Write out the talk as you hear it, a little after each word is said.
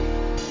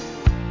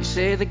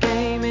say the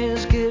game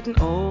is getting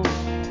old.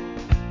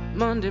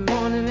 Monday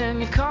morning and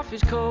your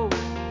coffee's cold.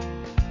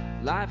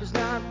 Life is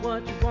not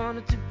what you want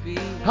it to be.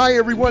 Hi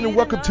everyone and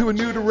welcome to A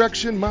New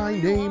Direction. My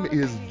name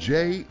is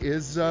Jay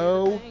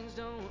Izzo.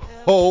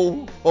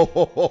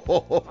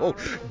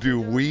 Do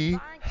we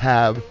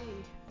have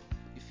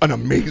an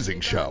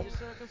amazing show?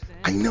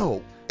 I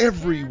know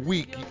every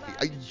week,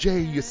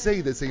 Jay, you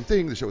say the same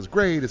thing. The show is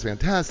great. It's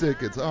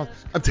fantastic.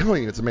 I'm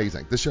telling you, it's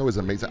amazing. The show is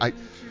amazing.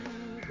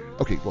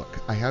 Okay, look,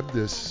 I have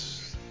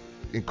this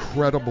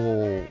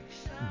incredible,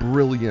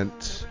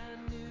 brilliant,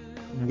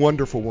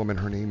 wonderful woman.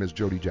 Her name is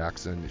Jodie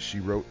Jackson. She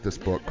wrote this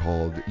book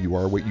called You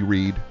Are What You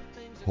Read.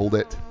 Hold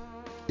it.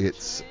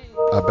 It's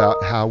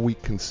about how we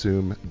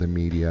consume the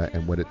media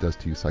and what it does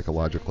to you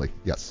psychologically.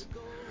 Yes,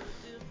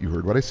 you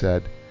heard what I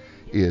said.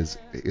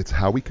 It's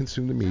how we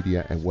consume the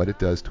media and what it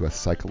does to us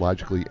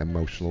psychologically,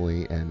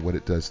 emotionally, and what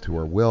it does to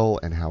our will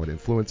and how it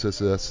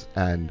influences us.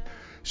 And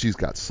she's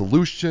got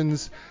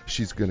solutions.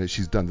 She's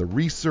done the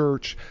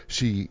research.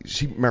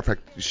 Matter of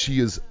fact, she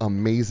is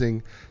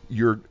amazing.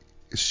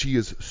 She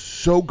is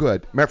so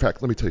good. Matter of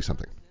fact, let me tell you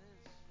something.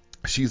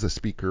 She's a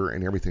speaker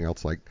and everything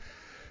else like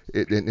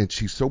it, and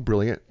she's so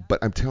brilliant. But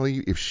I'm telling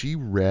you, if she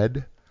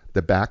read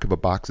the back of a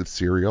box of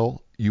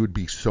cereal, you would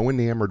be so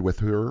enamored with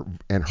her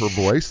and her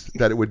voice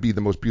that it would be the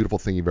most beautiful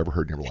thing you've ever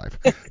heard in your life.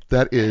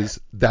 That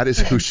is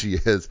who she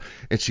is.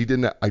 And she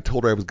didn't. I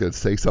told her I was going to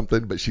say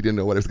something, but she didn't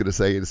know what I was going to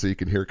say, and so you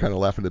can hear her kind of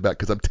laughing in the back.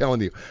 Because I'm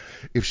telling you,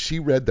 if she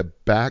read the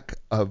back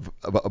of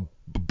a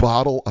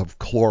bottle of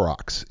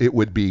Clorox, it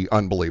would be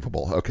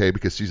unbelievable. Okay,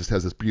 because she just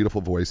has this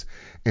beautiful voice,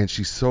 and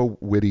she's so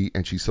witty,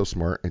 and she's so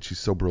smart, and she's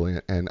so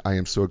brilliant, and I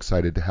am so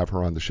excited to have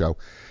her on the show.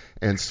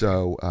 And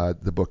so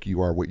the book,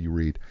 You Are What You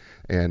Read,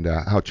 and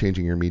how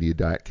changing your media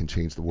diet can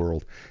change the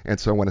world. And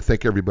so I want to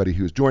thank everybody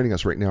who is joining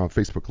us right now on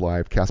Facebook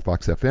Live,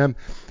 CastBox FM,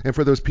 and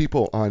for those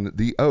people on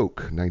The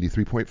Oak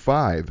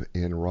 93.5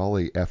 in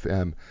Raleigh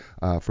FM,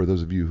 for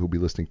those of you who will be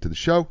listening to the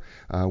show,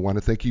 I want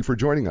to thank you for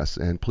joining us,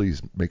 and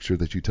please make sure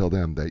that you tell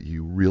them that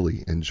you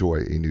really enjoy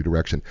A New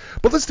Direction.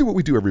 But let's do what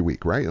we do every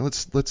week, right?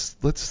 Let's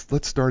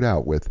start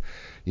out with,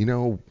 you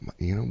know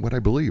what I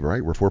believe,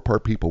 right? We're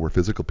four-part people. We're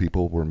physical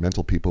people, we're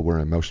mental people, we're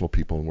emotional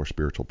people, and we're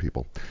spiritual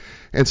people.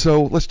 And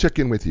so let's check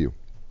in with you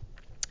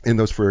in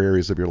those four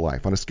areas of your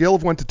life. On a scale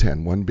of 1 to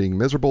 10, 1 being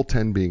miserable,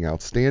 10 being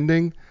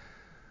outstanding,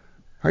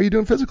 how are you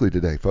doing physically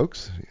today,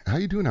 folks? How are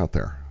you doing out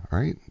there? All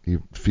right?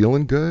 You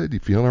feeling good? You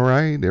feeling all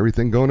right?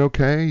 Everything going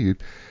okay? You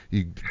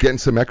getting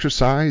some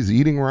exercise,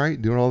 eating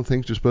right, doing all the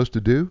things you're supposed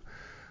to do,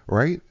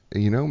 right?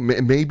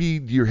 Maybe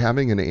you're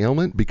having an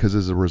ailment because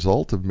as a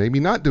result of maybe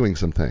not doing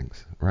some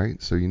things,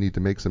 right? So you need to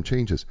make some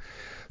changes.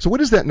 So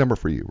what is that number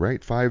for you,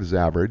 right? 5 is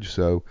average.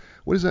 So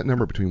what is that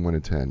number between 1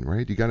 and 10,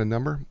 right? You got a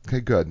number? Okay,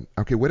 good.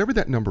 Okay, whatever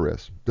that number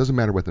is, doesn't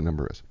matter what the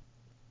number is.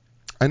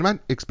 I'm not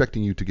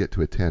expecting you to get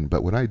to a 10,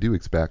 but what I do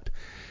expect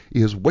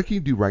is what can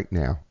you do right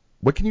now?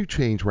 What can you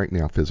change right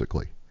now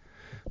physically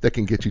that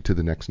can get you to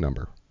the next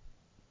number?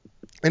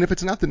 And if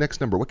it's not the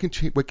next number, what can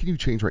you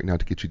change right now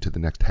to get you to the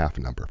next half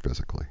number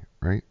physically,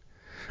 right?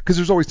 Because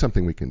there's always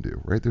something we can do,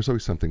 right? There's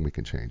always something we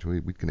can change.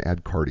 We can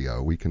add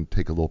cardio. We can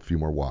take a few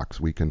more walks.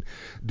 We can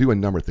do a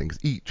number of things.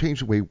 Eat, change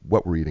the way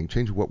what we're eating,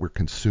 change what we're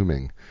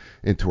consuming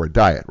into our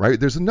diet, right?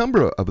 There's a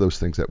number of those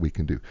things that we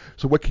can do.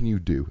 So what can you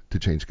do to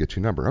get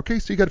your number? Okay,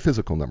 so you got a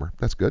physical number.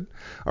 That's good.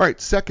 All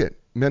right, second,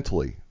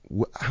 mentally.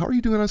 How are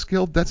you doing on a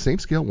scale, that same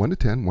scale, 1 to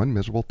 10, 1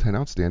 miserable, 10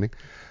 outstanding?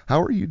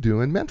 How are you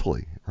doing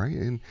mentally, right?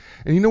 And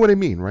you know what I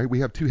mean, right?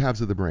 We have two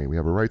halves of the brain. We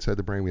have a right side of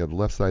the brain. We have the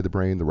left side of the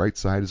brain. The right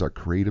side is our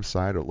creative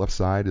side. Our left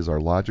side is our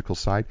logical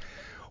side.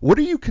 What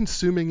are you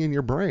consuming in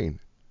your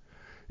brain?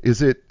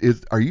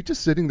 Are you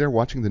just sitting there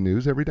watching the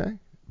news every day?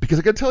 Because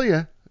I got to tell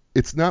you,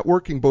 it's not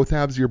working both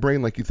halves of your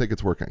brain like you think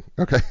it's working.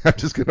 Okay, I'm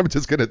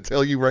just gonna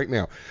tell you right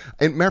now.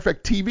 And matter of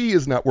fact, TV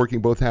is not working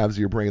both halves of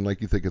your brain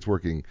like you think it's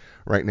working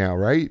right now,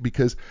 right?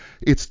 Because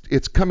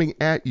it's coming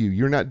at you.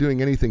 You're not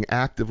doing anything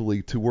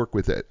actively to work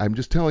with it. I'm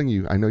just telling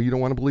you. I know you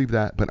don't want to believe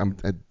that, but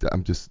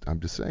I'm just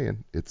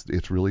saying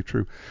it's really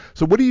true.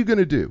 So what are you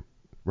gonna do,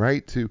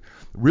 right, to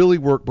really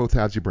work both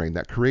halves of your brain,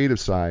 that creative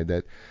side,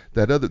 that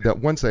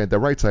one side, the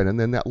right side, and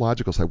then that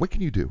logical side? What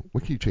can you do?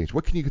 What can you change?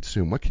 What can you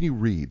consume? What can you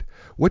read?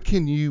 What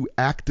can you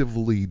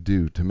actively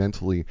do to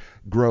mentally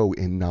grow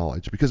in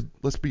knowledge? Because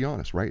let's be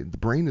honest, right? The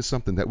brain is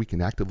something that we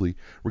can actively,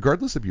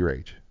 regardless of your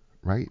age,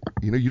 right?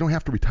 You don't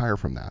have to retire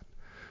from that.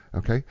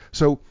 Okay?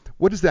 So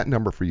what is that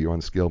number for you on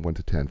a scale of 1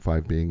 to 10,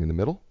 5 being in the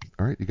middle?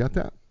 All right, you got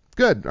that?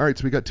 Good. All right,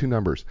 so we got two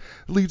numbers.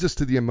 It leads us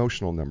to the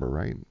emotional number,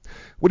 right?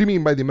 What do you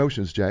mean by the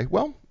emotions, Jay?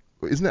 Well,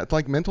 isn't that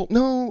like mental?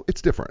 No,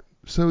 it's different.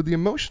 So the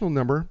emotional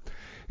number,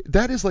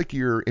 that is like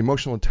your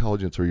emotional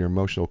intelligence or your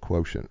emotional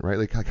quotient, right?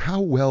 Like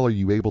how well are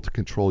you able to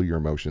control your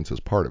emotions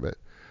as part of it,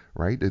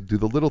 right? Do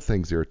the little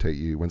things irritate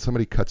you when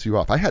somebody cuts you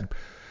off? I had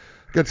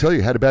Got to tell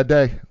you, had a bad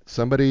day.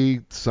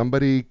 Somebody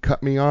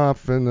cut me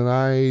off, and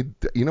then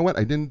you know what?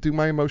 I didn't do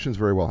my emotions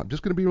very well. I'm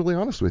just going to be really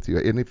honest with you.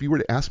 And if you were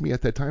to ask me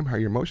at that time how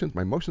your emotions,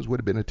 my emotions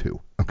would have been a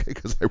 2, okay?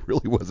 Because I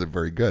really wasn't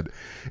very good.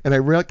 And I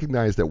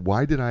recognized that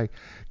why did I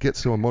get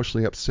so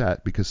emotionally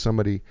upset because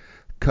somebody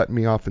cut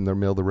me off in the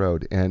middle of the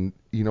road. And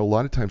a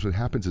lot of times what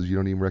happens is you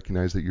don't even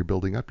recognize that you're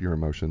building up your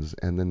emotions,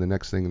 and then the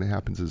next thing that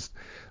happens is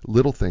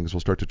little things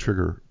will start to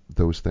trigger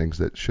those things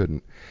that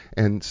shouldn't.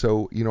 And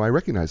so I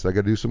recognize I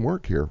got to do some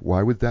work here.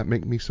 Why would that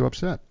make me so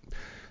upset?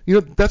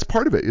 That's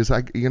part of it. Is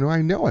I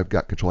know I've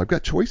got control. I've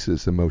got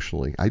choices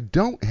emotionally. I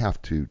don't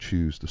have to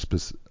choose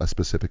a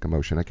specific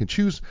emotion. I can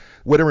choose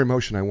whatever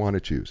emotion I want to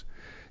choose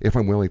if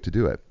I'm willing to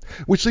do it.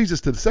 Which leads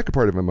us to the second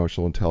part of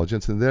emotional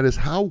intelligence, and that is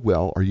how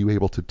well are you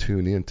able to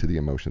tune into the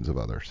emotions of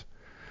others,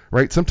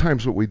 right?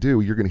 Sometimes what we do,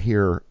 you're going to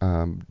hear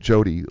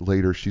Jodie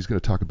later, she's going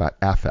to talk about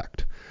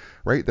affect,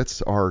 right?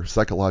 That's our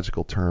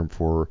psychological term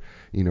for,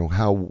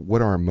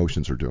 what our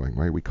emotions are doing,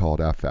 right? We call it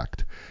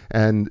affect.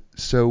 And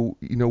so,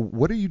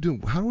 what are you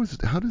doing? How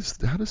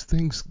does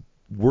things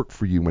work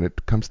for you when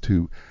it comes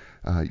to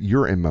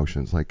your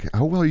emotions? Like,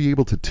 how well are you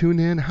able to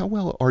tune in? How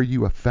well are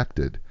you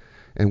affected?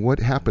 And what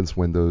happens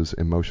when those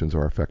emotions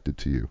are affected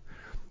to you?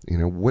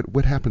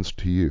 What happens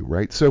to you,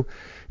 right? So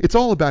it's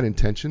all about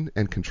intention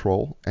and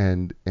control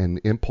and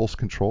impulse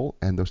control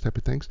and those type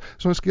of things.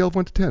 So on a scale of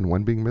 1 to 10,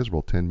 1 being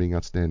miserable, 10 being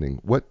outstanding,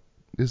 what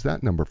is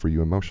that number for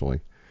you emotionally?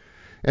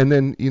 And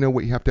then,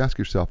 what you have to ask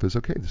yourself is,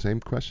 okay, the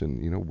same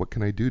question, what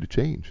can I do to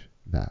change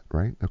that,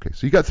 right? Okay,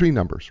 so you got 3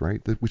 numbers,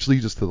 right? Which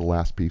leads us to the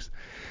last piece.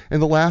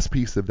 And the last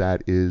piece of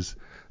that is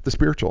the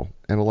spiritual.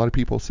 And a lot of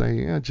people say,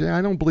 yeah, Jay,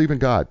 I don't believe in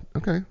God.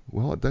 Okay,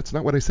 well, that's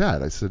not what I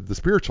said. I said the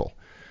spiritual.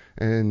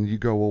 And you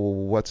go, well,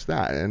 what's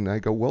that? And I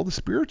go, well, the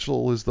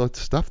spiritual is the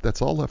stuff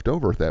that's all left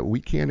over that we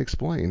can't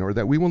explain or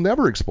that we will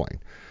never explain.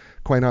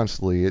 Quite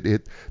honestly,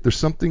 there's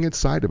something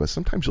inside of us.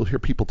 Sometimes you'll hear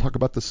people talk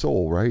about the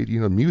soul, right?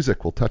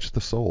 Music will touch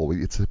the soul.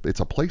 It's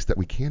a place that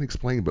we can't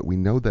explain, but we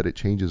know that it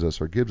changes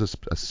us or gives us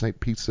a sense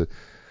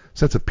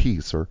of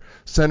peace or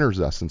centers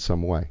us in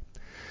some way.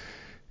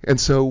 And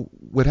so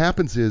what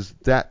happens is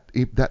that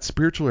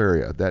spiritual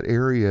area, that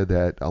area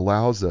that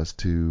allows us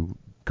to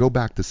go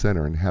back to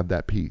center and have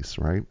that peace,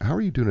 right? How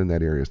are you doing in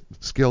that area?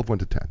 Scale of 1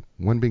 to 10.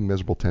 1 being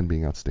miserable, 10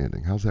 being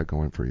outstanding. How's that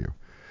going for you?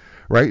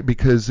 Right?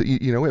 Because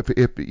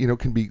if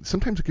can be,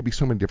 sometimes it can be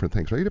so many different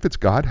things, right? If it's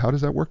God, how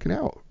does that working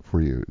out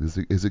for you?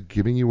 Is it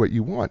giving you what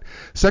you want?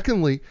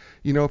 Secondly,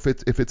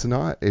 if it's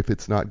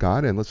not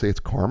God, and let's say it's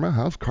karma,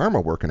 how's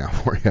karma working out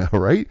for you,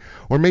 right?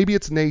 Or maybe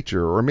it's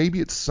nature, or maybe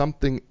it's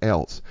something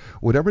else.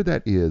 Whatever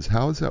that is,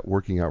 how is that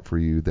working out for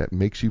you that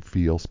makes you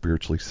feel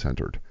spiritually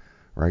centered?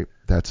 Right?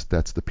 That's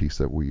the piece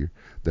that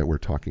we're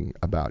talking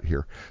about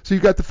here. So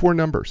you got the 4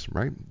 numbers,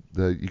 right?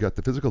 You got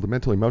the physical, the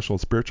mental, emotional,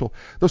 and spiritual.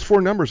 Those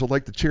 4 numbers are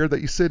like the chair that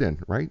you sit in,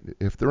 right?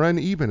 If they're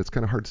uneven, it's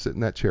kind of hard to sit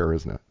in that chair,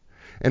 isn't it?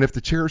 And if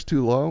the chair is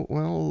too low,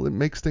 well, it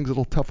makes things a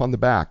little tough on the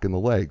back and the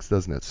legs,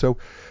 doesn't it? So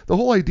the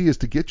whole idea is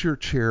to get your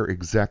chair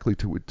exactly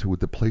to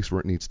the place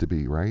where it needs to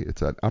be, right?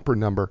 It's an upper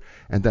number,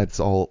 and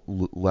that's all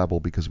level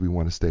because we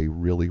want to stay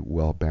really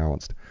well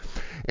balanced.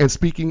 And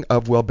speaking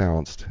of well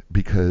balanced,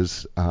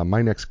 because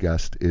my next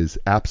guest is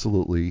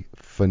absolutely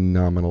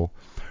phenomenal.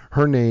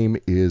 Her name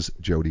is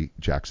Jodie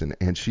Jackson,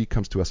 and she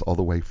comes to us all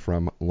the way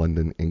from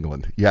London,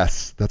 England.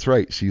 Yes, that's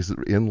right. She's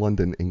in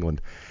London,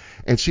 England.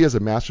 And she has a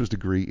master's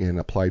degree in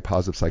applied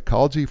positive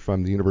psychology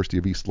from the University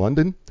of East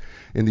London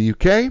in the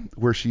UK,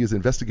 where she has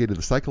investigated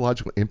the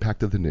psychological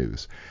impact of the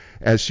news,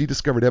 as she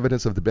discovered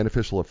evidence of the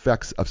beneficial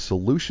effects of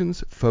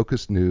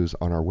solutions-focused news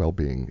on our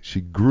well-being.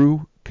 She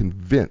grew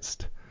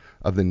convinced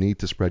of the need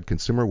to spread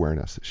consumer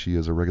awareness. She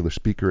is a regular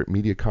speaker at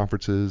media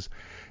conferences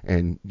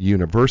and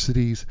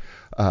universities.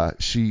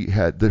 She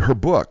had her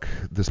book,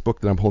 this book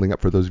that I'm holding up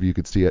for those of you who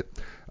could see it,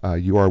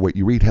 You Are What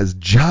You Read, has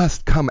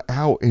just come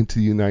out into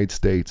the United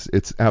States.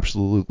 It's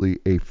absolutely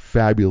a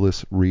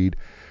fabulous read.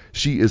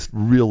 She is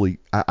really,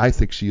 I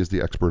think she is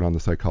the expert on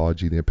the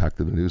psychology, the impact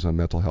of the news on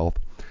mental health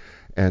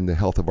and the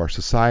health of our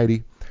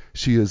society.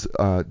 She has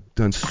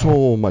done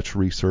so much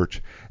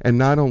research, and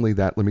not only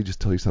that, let me just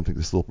tell you something.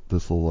 This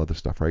little other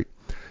stuff, right?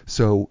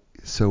 So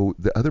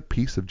the other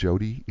piece of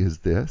Jodie is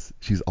this: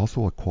 she's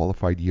also a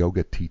qualified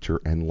yoga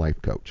teacher and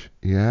life coach.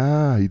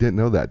 Yeah, you didn't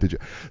know that, did you?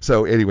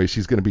 So anyway,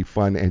 she's going to be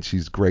fun and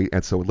she's great.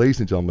 And so, ladies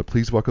and gentlemen,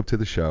 please welcome to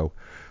the show,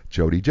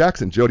 Jodie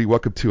Jackson. Jodie,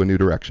 welcome to A New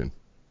Direction.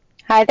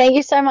 Hi, thank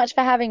you so much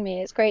for having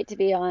me. It's great to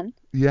be on.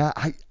 Yeah,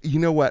 you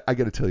know what? I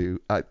got to tell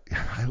you, I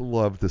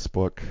love this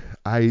book.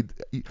 Thank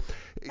you.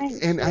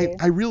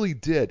 I really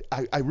did.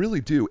 I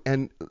really do.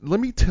 And let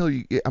me tell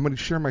you, I'm going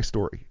to share my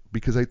story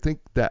because I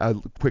think that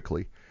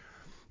quickly,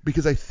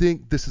 because I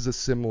think this is a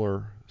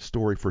similar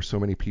story for so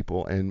many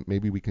people, and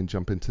maybe we can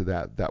jump into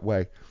that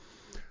way.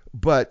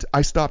 But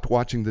I stopped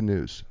watching the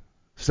news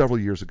several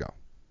years ago.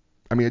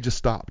 I mean, I just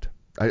stopped.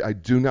 I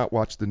do not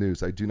watch the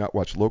news. I do not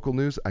watch local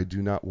news. I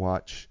do not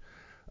watch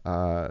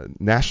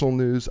national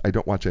news. I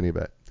don't watch any of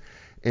it.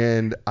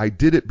 And I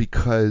did it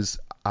because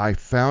I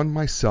found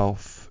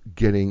myself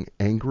getting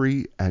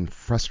angry and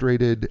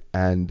frustrated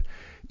and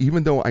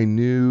even though I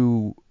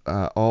knew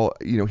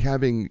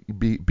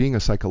being a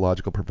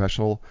psychological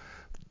professional,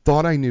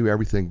 thought I knew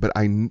everything, but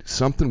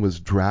something was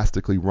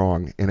drastically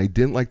wrong, and I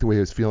didn't like the way I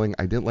was feeling.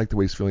 I didn't like the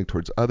way I was feeling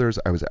towards others.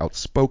 I was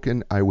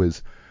outspoken. I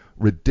was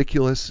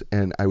ridiculous,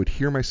 and I would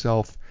hear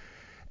myself,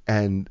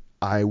 and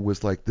I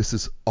was like, "This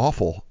is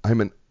awful."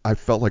 I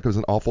felt like I was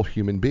an awful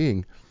human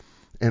being,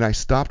 and I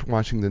stopped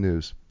watching the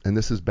news. And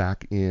this is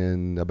back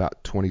in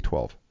about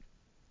 2012.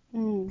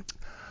 Mm.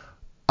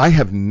 I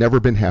have never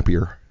been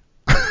happier.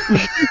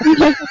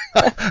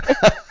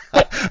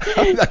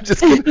 I'm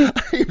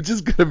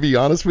just gonna be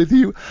honest with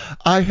you.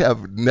 I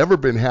have never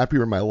been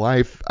happier in my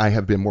life. I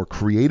have been more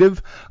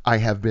creative. I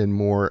have been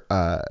more.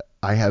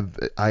 I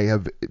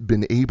have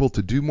been able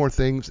to do more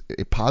things,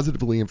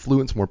 positively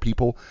influence more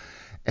people.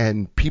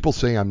 And people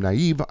say I'm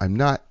naive. I'm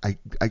not.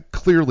 I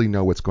clearly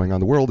know what's going on in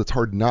the world. It's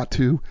hard not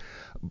to,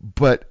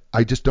 but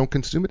I just don't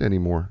consume it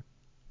anymore.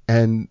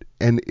 And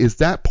is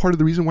that part of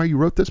the reason why you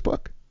wrote this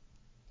book?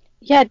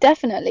 Yeah,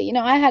 definitely.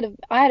 I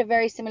had a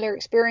very similar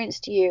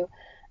experience to you.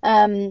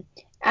 Um,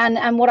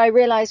 and what I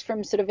realized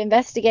from sort of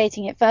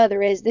investigating it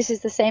further is this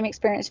is the same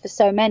experience for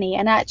so many.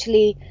 And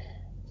actually,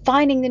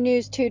 finding the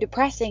news too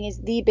depressing is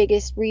the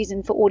biggest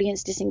reason for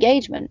audience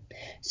disengagement.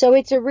 So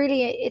it's a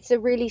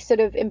really sort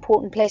of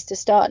important place to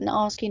start and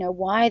ask,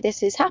 why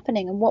this is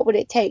happening and what would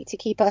it take to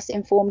keep us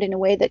informed in a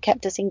way that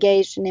kept us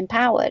engaged and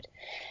empowered.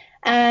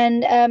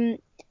 And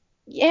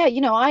yeah,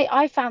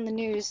 I found the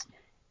news.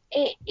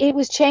 It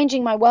was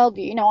changing my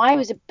worldview. I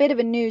was a bit of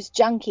a news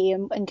junkie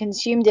and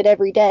consumed it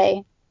every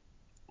day.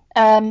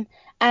 Um,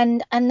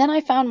 and then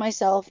I found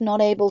myself not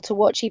able to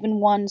watch even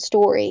one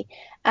story.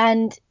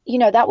 And,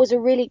 that was a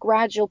really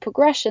gradual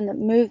progression that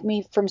moved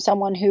me from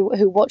someone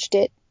who watched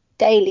it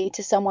daily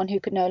to someone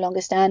who could no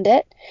longer stand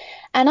it.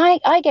 And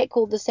I get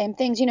called the same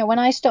things. When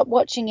I stopped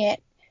watching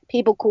it,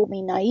 people called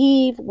me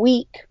naive,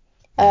 weak,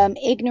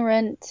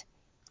 ignorant,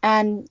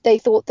 and they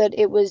thought that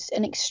it was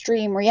an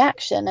extreme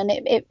reaction.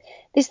 And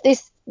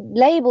this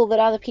label that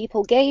other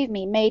people gave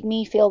me made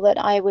me feel that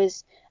I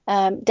was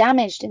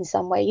damaged in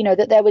some way,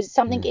 that there was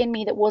something in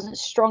me that wasn't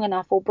strong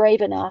enough or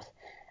brave enough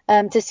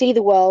to see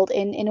the world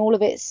in all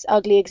of its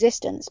ugly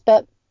existence.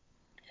 But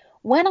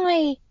when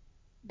I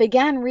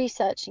began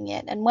researching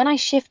it and when I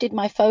shifted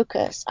my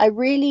focus, I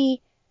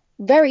really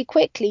very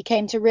quickly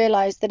came to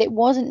realize that it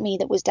wasn't me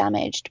that was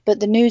damaged,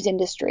 but the news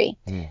industry.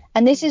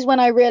 And this is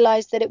when I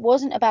realized that it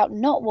wasn't about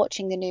not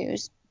watching the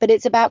news, but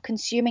it's about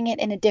consuming it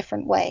in a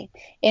different way,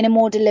 in a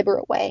more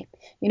deliberate way,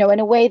 in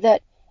a way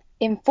that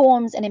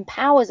informs and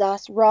empowers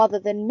us rather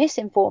than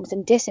misinforms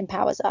and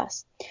disempowers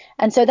us.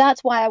 And so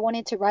that's why I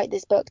wanted to write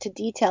this book, to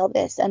detail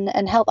this and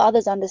help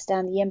others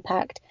understand the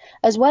impact,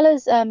 as well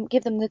as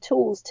give them the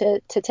tools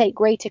to take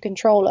greater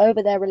control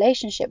over their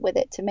relationship with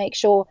it, to make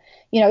sure,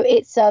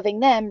 it's serving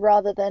them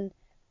rather than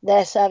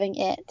they're serving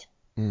it.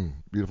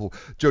 Beautiful.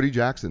 Jodie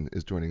Jackson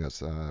is joining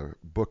us.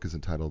 Book is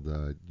entitled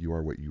 "You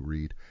Are What You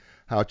Read: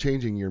 How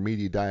Changing Your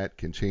Media Diet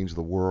Can Change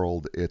the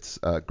World." It's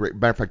great.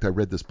 Matter of fact, I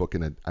read this book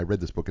in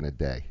a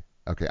day.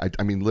 Okay,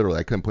 I mean literally,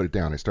 I couldn't put it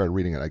down. I started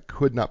reading it. I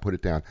could not put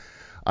it down.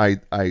 I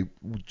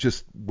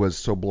just was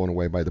so blown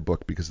away by the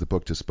book because the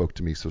book just spoke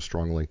to me so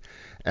strongly,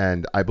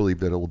 and I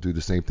believe that it will do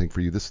the same thing for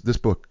you. This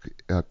book,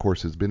 of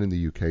course, has been in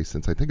the UK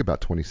since I think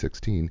about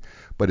 2016,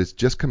 but it's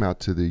just come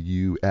out to the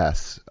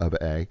US of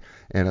A,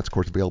 and it's of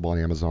course available on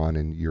Amazon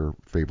and your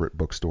favorite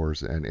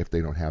bookstores. And if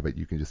they don't have it,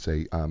 you can just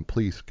say,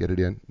 please get it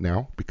in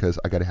now because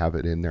I got to have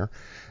it in there.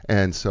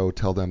 And so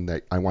tell them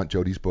that I want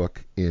Jodie's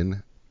book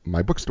in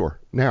my bookstore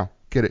now.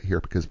 Get it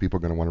here because people are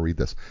going to want to read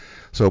this.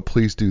 So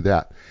please do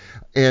that.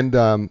 And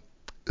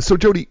so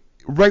Jodie,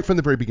 right from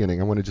the very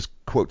beginning, I want to just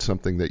quote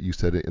something that you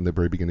said in the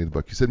very beginning of the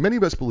book. You said, many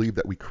of us believe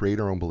that we create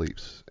our own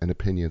beliefs and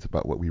opinions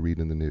about what we read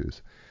in the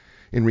news.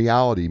 In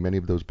reality, many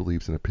of those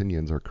beliefs and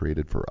opinions are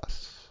created for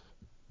us.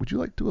 Would you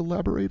like to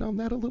elaborate on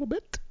that a little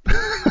bit?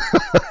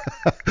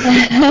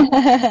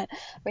 I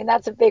mean,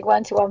 that's a big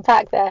one to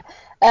unpack there.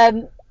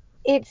 Um,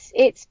 it's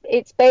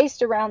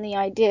based around the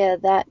idea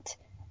that,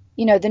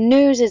 the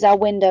news is our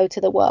window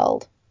to the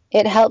world.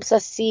 It helps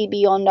us see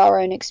beyond our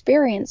own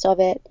experience of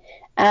it,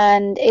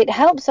 and it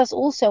helps us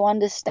also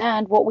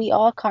understand what we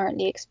are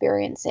currently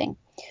experiencing.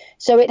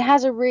 So it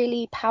has a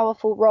really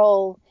powerful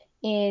role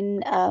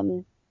in,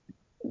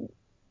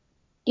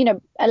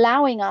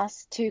 allowing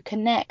us to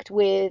connect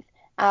with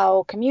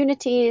our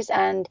communities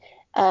and,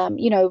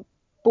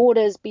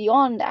 borders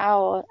beyond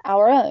our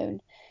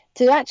own,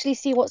 to actually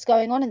see what's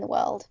going on in the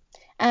world.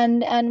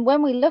 And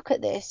when we look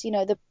at this,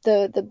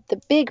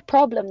 the big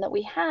problem that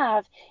we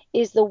have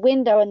is the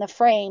window and the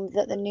frame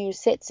that the news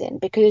sits in.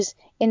 Because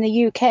in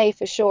the UK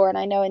for sure, and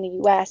I know in the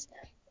US,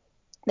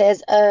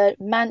 there's a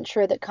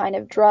mantra that kind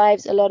of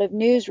drives a lot of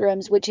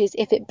newsrooms, which is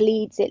if it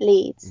bleeds, it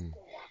leads.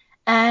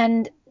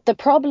 And the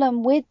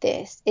problem with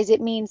this is it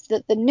means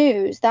that the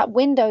news, that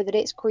window that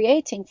it's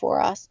creating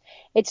for us,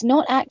 it's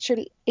not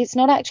actually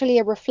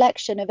a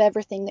reflection of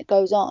everything that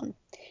goes on.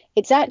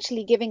 It's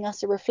actually giving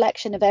us a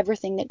reflection of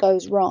everything that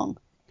goes wrong.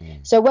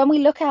 So when we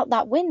look out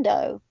that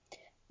window,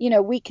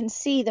 we can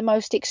see the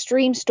most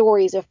extreme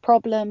stories of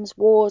problems,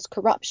 wars,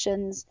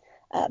 corruptions,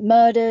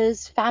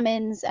 murders,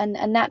 famines, and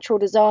natural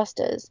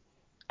disasters.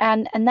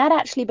 And that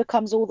actually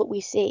becomes all that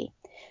we see.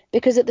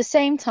 Because at the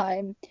same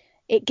time,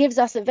 it gives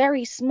us a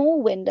very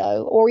small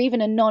window, or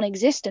even a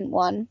non-existent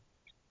one,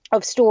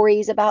 of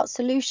stories about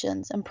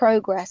solutions and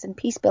progress and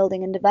peace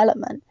building and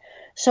development.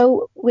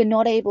 So we're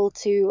not able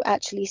to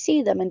actually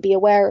see them and be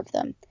aware of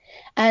them.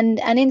 And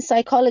in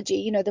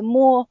psychology, the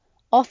more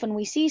often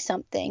we see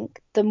something,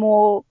 the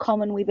more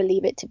common we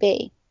believe it to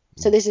be.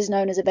 So this is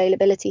known as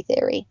availability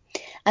theory.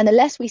 And the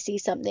less we see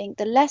something,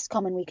 the less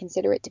common we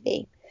consider it to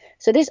be.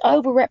 So this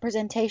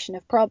overrepresentation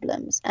of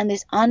problems and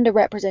this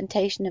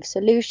underrepresentation of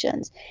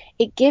solutions,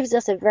 it gives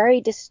us a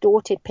very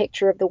distorted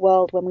picture of the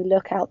world when we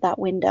look out that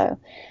window.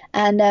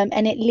 And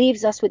it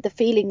leaves us with the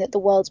feeling that the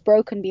world's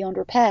broken beyond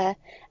repair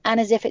and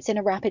as if it's in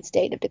a rapid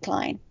state of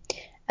decline.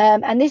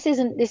 And this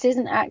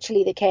isn't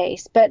actually the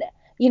case. But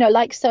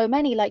like so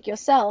many, like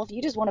yourself,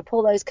 you just want to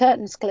pull those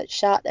curtains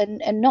shut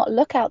and not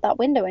look out that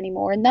window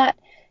anymore. And that,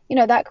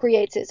 that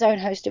creates its own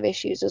host of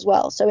issues as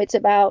well. So it's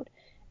about,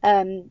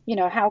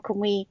 how can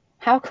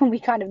we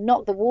kind of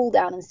knock the wall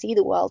down and see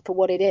the world for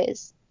what it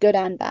is, good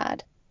and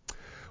bad.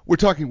 We're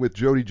talking with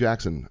Jodie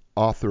Jackson,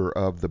 author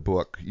of the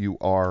book You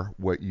Are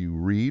What You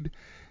Read.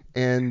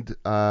 And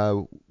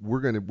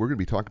we're gonna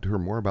be talking to her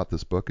more about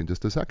this book in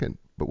just a second,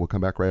 but we'll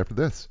come back right after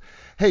this.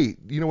 Hey,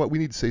 you know what? We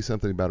need to say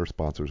something about our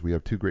sponsors. We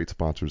have two great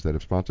sponsors that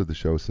have sponsored the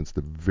show since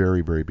the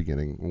very, very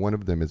beginning. One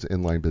of them is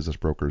Inline Business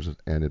Brokers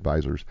and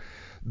Advisors.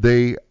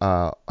 They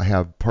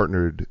have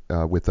partnered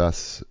with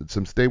us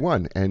since day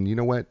one, and you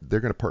know what?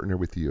 They're going to partner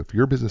with you. If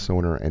you're a business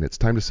owner and it's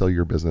time to sell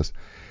your business,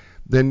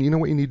 then you know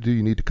what you need to do?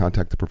 You need to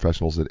contact the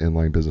professionals at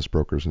Inline Business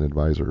Brokers and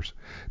Advisors.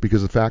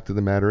 Because the fact of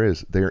the matter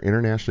is, they are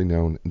internationally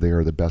known, they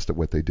are the best at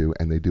what they do,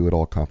 and they do it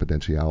all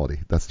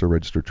confidentiality. That's their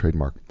registered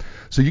trademark.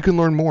 So you can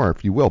learn more,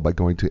 if you will, by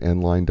going to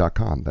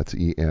enlign.com. That's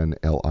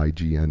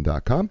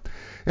ENLIGN.com.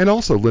 And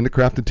also, Linda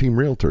Craft and Team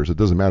Realtors. It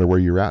doesn't matter where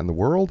you're at in the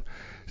world.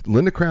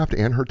 Linda Craft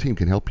and her team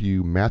can help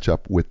you match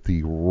up with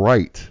the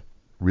right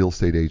real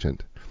estate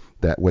agent.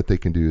 That what they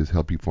can do is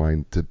help you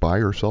find to buy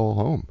or sell a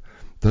home.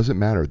 Doesn't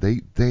matter.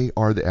 They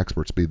are the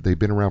experts. They've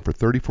been around for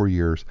 34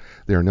 years.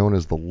 They are known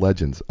as the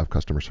legends of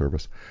customer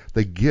service.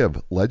 They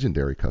give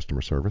legendary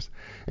customer service.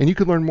 And you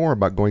can learn more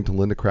about going to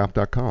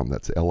lindacraft.com.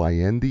 That's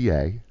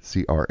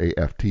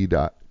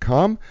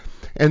LINDACRAFT.com.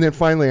 And then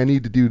finally, I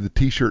need to do the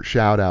t-shirt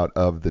shout out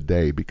of the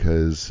day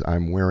because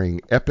I'm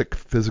wearing Epic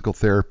Physical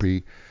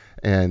Therapy.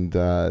 And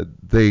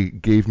they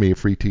gave me a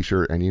free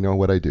t-shirt, and you know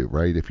what I do,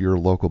 right? If you're a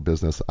local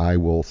business, I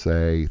will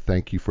say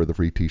thank you for the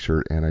free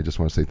t-shirt, and I just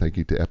want to say thank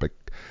you to Epic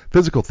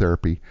Physical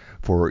Therapy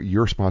for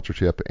your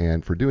sponsorship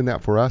and for doing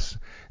that for us.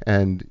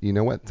 And you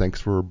know what?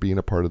 Thanks for being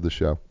a part of the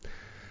show.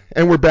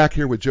 And we're back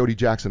here with Jodie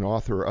Jackson,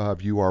 author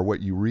of You Are What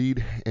You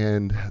Read,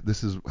 and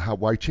this is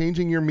why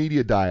changing your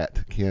media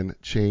diet can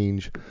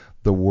change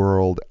the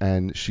world.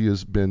 And she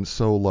has been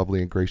so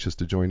lovely and gracious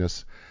to join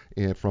us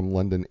from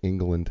London,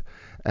 England,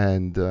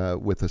 and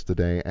with us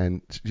today.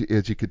 And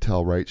as you could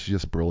tell, right, she's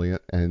just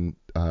brilliant, and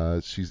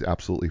she's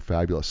absolutely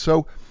fabulous.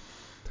 So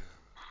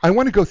I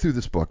want to go through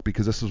this book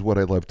because this is what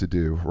I love to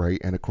do,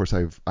 right? And of course,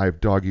 I've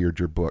dog-eared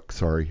your book.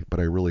 Sorry, but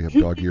I really have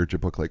dog-eared your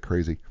book like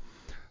crazy.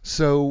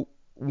 So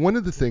one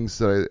of the things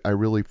that I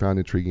really found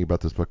intriguing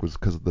about this book was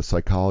because of the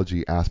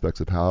psychology aspects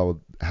of how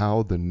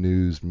the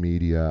news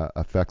media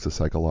affects us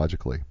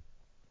psychologically.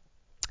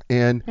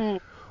 And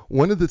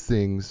one of the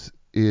things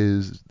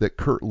is that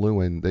Kurt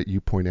Lewin, that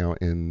you point out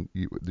I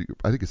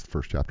think it's the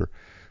first chapter.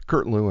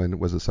 Kurt Lewin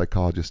was a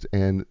psychologist,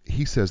 and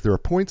he says there are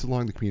points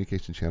along the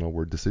communication channel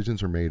where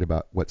decisions are made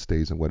about what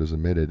stays and what is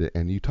omitted.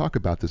 And you talk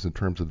about this in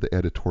terms of the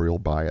editorial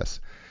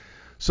bias.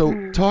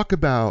 So talk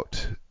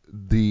about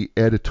the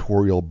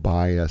editorial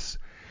bias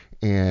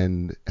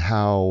and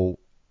how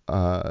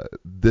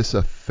this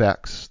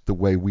affects the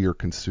way we are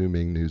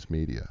consuming news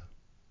media.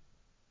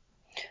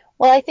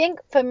 Well, I think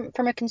from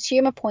a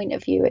consumer point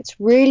of view, it's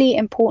really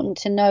important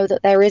to know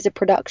that there is a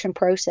production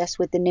process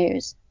with the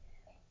news.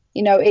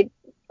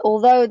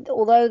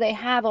 Although they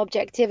have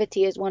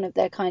objectivity as one of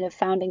their kind of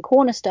founding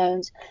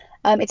cornerstones,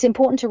 it's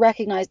important to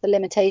recognize the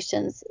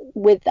limitations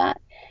with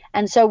that.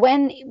 And so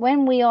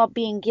when we are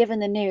being given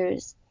the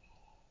news,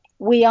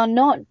 we are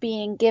not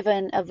being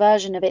given a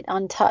version of it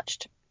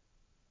untouched.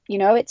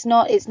 It's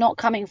not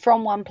coming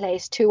from one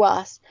place to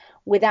us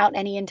without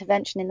any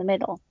intervention in the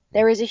middle.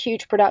 There is a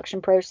huge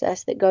production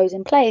process that goes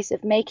in place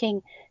of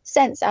making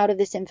sense out of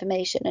this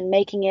information and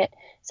making it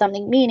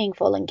something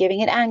meaningful and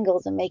giving it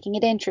angles and making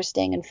it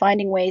interesting and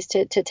finding ways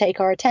to take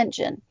our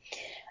attention.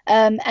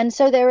 And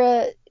so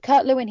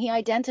Kurt Lewin, he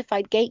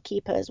identified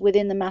gatekeepers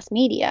within the mass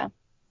media.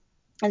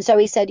 And so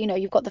he said,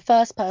 you've got the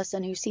first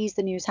person who sees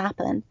the news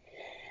happen.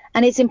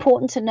 And it's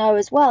important to know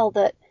as well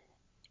that,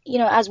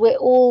 as we're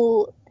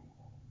all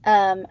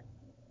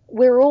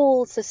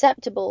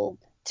susceptible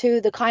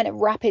to the kind of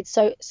rapid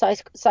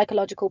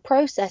psychological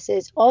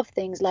processes of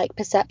things like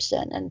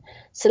perception and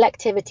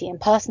selectivity and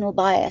personal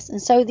bias.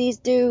 And so these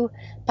do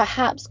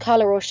perhaps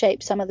color or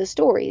shape some of the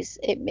stories.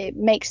 It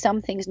makes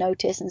some things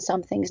notice and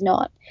some things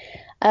not.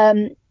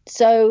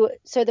 So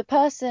the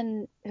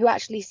person who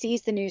actually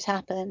sees the news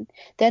happen,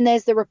 then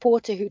there's the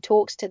reporter who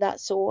talks to that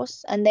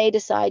source, and they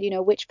decide,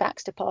 which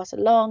facts to pass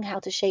along, how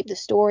to shape the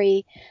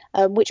story,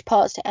 which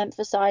parts to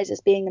emphasize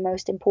as being the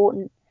most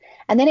important.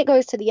 And then it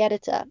goes to the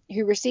editor,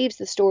 who receives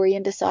the story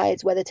and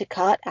decides whether to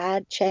cut,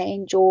 add,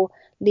 change, or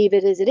leave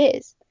it as it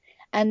is.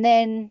 And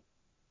then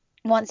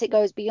once it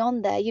goes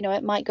beyond there,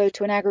 it might go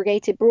to an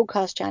aggregated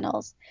broadcast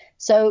channels.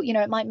 So,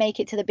 it might make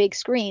it to the big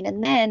screen.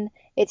 And then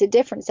it's a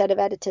different set of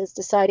editors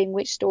deciding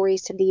which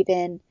stories to leave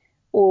in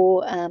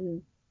or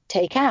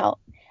take out.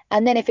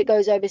 And then if it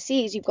goes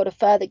overseas, you've got a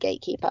further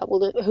gatekeeper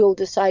who'll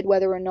decide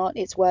whether or not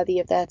it's worthy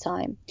of their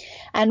time.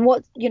 And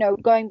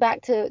going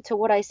back to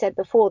what I said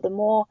before, the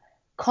more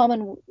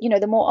common,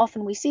 the more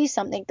often we see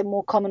something, the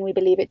more common we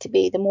believe it to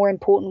be, the more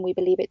important we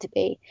believe it to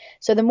be.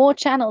 So the more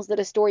channels that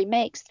a story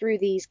makes through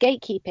these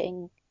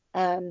gatekeeping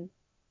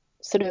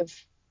sort of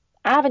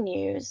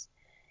avenues,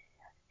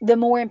 the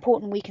more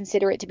important we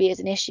consider it to be as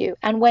an issue.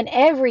 And when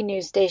every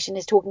news station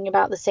is talking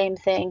about the same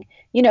thing,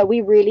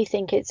 we really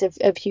think it's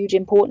of huge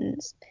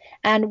importance.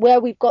 And where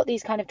we've got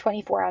these kind of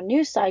 24-hour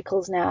news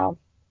cycles now,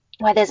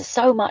 where there's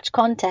so much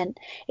content,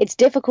 it's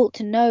difficult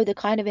to know the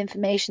kind of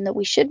information that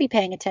we should be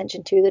paying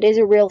attention to that is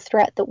a real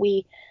threat that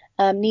we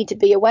need to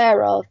be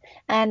aware of,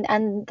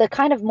 and the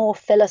kind of more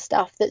filler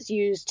stuff that's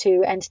used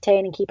to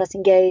entertain and keep us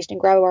engaged and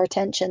grow our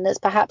attention, that's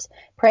perhaps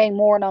preying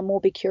more on our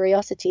morbid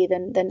curiosity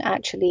than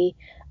actually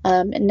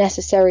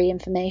necessary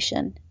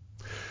information.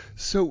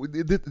 So,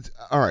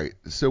 all right.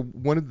 So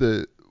one of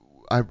the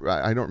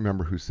I don't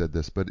remember who said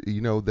this, but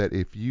that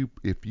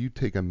if you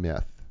take a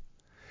myth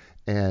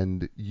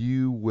and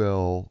you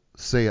will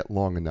say it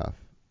long enough,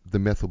 the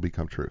myth will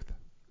become truth,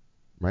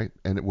 right?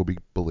 And it will be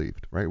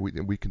believed, right?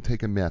 We can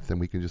take a myth and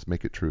we can just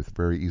make it truth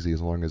very easy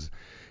as long as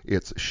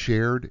it's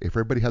shared. If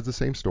everybody has the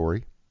same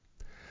story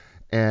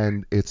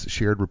and it's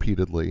shared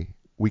repeatedly,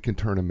 we can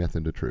turn a myth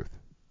into truth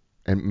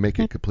and make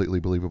it completely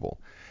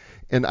believable.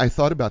 And I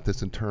thought about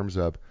this in terms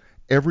of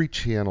every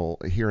channel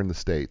here in the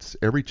States,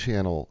 every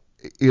channel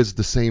is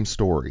the same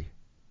story,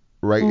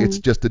 right? It's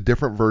just a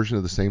different version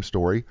of the same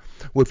story.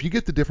 Well, if you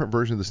get the different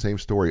version of the same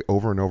story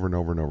over and over and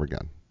over and over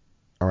again,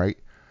 all right,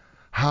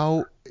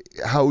 how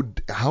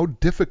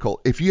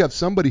difficult. If you have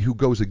somebody who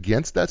goes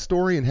against that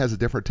story and has a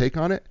different take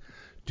on it,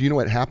 do you know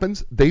what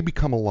happens? They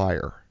become a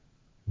liar,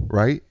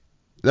 right?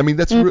 I mean,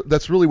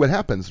 that's really what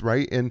happens,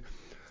 right? And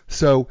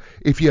so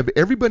if you have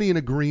everybody in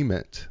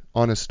agreement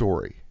on a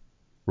story,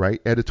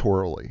 right,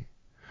 editorially,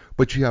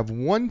 but you have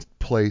one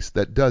place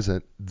that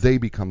doesn't, they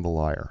become the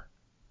liar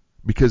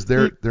because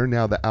they're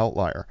now the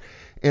outlier.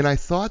 And I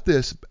thought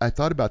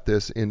about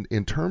this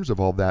in terms of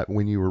all that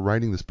when you were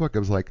writing this book. I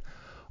was like,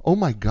 oh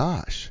my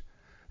gosh.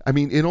 I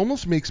mean, it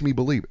almost makes me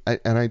believe,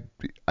 and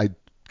I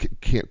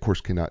can't, of course,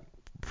 cannot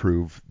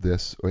prove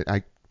this.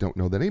 I don't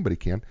know that anybody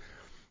can,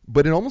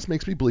 but it almost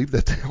makes me believe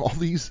that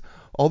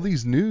all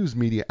these news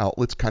media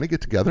outlets kind of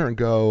get together and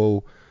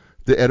go,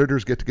 the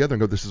editors get together and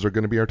go, this is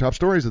going to be our top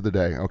stories of the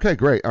day. Okay,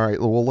 great. All right.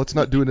 Well, let's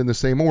not do it in the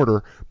same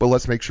order, but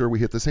let's make sure we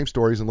hit the same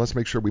stories and let's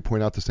make sure we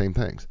point out the same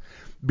things.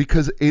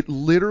 Because it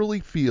literally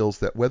feels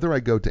that whether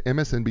I go to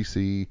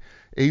MSNBC,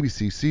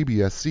 ABC,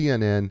 CBS,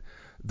 CNN,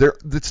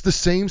 it's the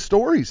same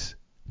stories,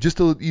 just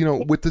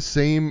with the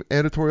same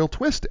editorial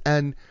twist.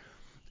 And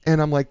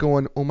I'm like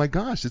going, oh my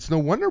gosh, it's no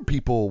wonder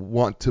people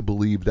want to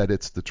believe that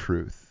it's the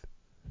truth.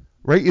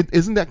 Right?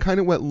 Isn't that kind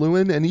of what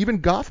Lewin and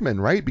even Goffman,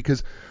 right?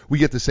 Because we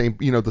get the same,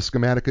 the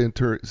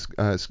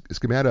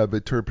schemata of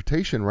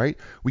interpretation, right?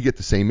 We get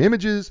the same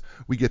images,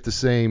 we get the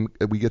same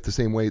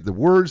way the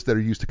words that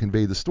are used to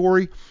convey the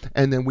story,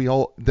 and then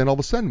all of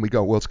a sudden we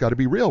go, well, it's got to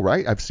be real,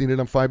 right? I've seen it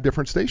on 5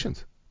 different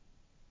stations.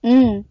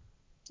 Yeah,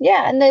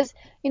 and there's,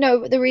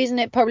 the reason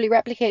it probably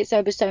replicates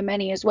over so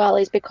many as well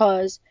is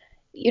because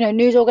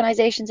news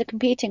organizations are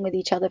competing with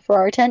each other for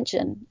our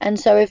attention. And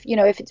so if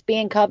it's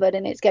being covered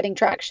and it's getting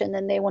traction,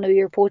 then they want to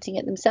be reporting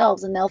it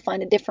themselves, and they'll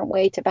find a different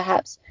way to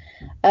perhaps,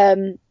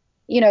 go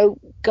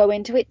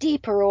into it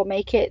deeper or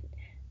make it,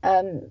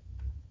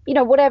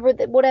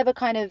 whatever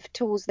kind of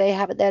tools they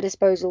have at their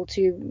disposal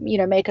to,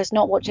 make us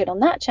not watch it on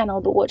that channel,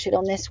 but watch it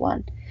on this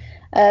one.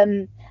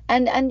 And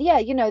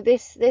yeah,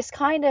 this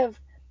kind of,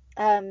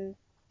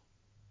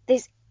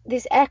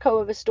 this echo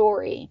of a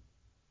story,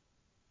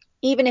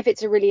 even if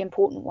it's a really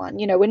important one.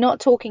 We're not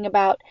talking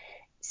about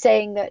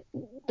saying that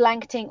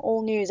blanketing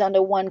all news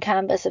under one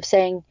canvas of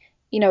saying,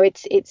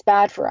 it's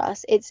bad for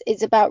us.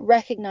 It's about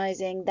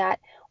recognizing that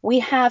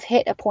we have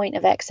hit a point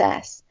of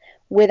excess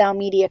with our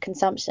media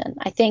consumption.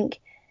 I think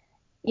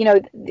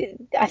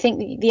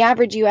the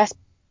average US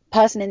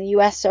person in the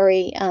US,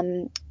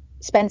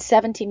 spends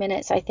 70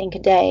 minutes, I think, a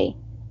day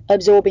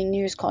absorbing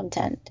news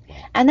content,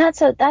 and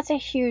that's a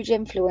huge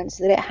influence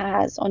that it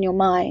has on your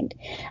mind.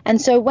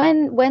 And so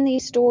when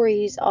these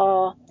stories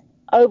are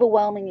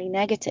overwhelmingly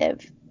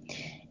negative,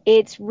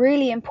 it's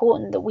really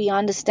important that we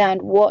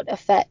understand what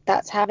effect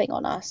that's having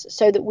on us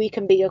so that we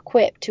can be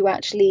equipped to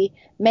actually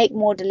make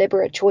more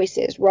deliberate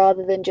choices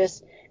rather than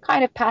just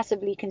kind of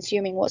passively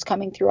consuming what's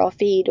coming through our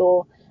feed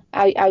or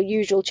our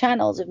usual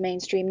channels of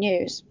mainstream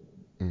news.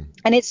 Mm.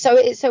 And it's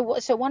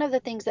so one of the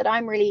things that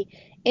I'm really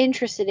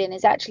interested in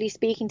is actually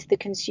speaking to the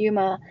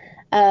consumer.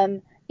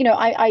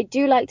 I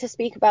do like to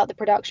speak about the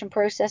production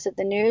process of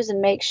the news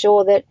and make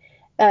sure that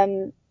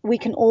we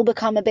can all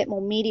become a bit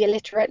more media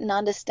literate and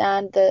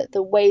understand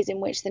the ways in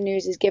which the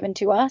news is given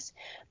to us.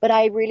 But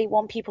I really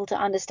want people to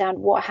understand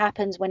what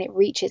happens when it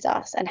reaches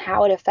us and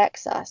how it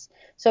affects us,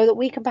 so that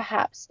we can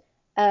perhaps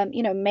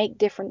make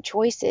different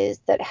choices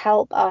that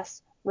help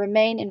us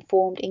remain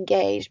informed,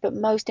 engaged, but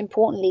most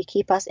importantly,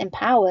 keep us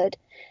empowered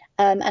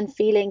and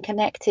feeling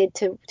connected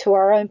to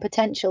our own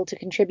potential to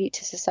contribute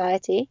to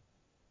society.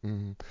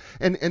 Mhm.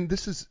 And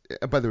this is,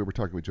 by the way, we're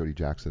talking with Jodie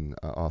Jackson,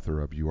 author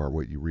of "You Are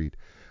What You Read."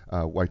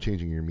 Why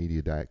changing your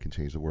media diet can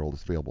change the world.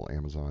 It's available at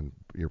Amazon,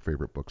 your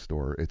favorite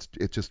bookstore.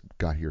 It just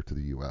got here to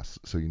the U.S.,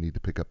 so you need to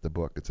pick up the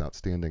book. It's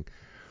outstanding.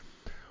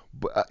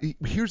 But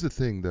here's the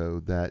thing, though,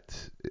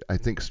 that I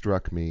think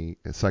struck me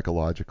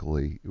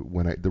psychologically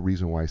the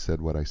reason why I said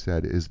what I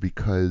said is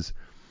because,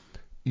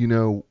 you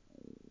know,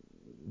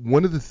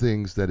 one of the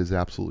things that is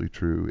absolutely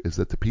true is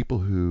that the people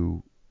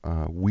who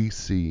we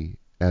see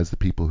as the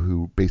people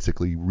who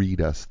basically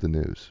read us the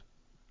news,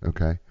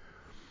 okay,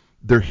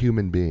 they're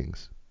human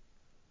beings.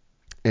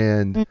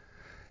 And Mm.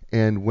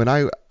 and when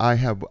I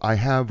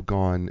have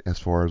gone as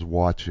far as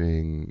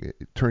watching,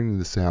 turning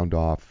the sound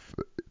off,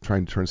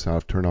 trying to turn the sound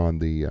off, turn on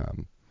the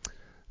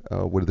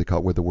what do they call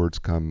it, where the words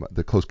come,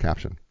 the closed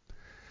caption,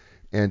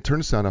 and turn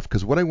the sound off,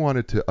 because what I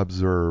wanted to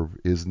observe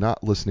is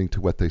not listening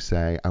to what they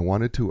say. I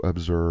wanted to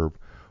observe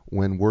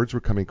when words were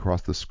coming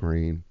across the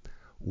screen,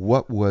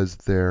 what was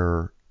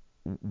their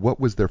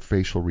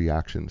facial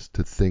reactions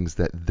to things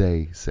that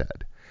they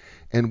said.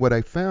 And what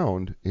I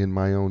found in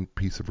my own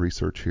piece of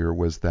research here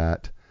was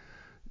that,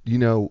 you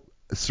know,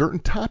 certain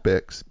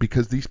topics,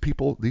 because these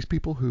people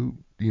who,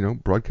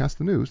 broadcast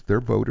the news, they're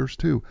voters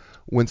too.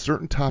 When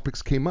certain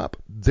topics came up,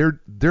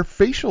 their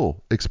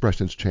facial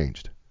expressions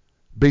changed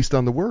based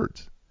on the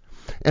words.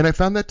 And I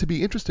found that to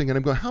be interesting. And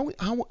I'm going,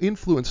 how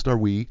influenced are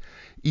we,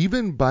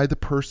 even by the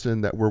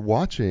person that we're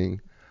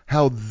watching,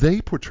 how they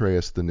portray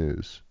us the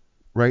news,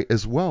 right?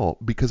 As well,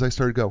 because I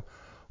started to go,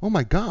 oh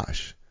my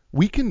gosh,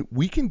 we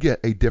can get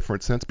a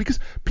different sense, because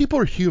people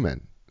are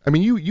human. I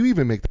mean, you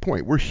even make the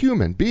point. We're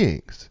human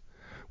beings.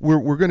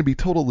 We're going to be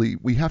totally.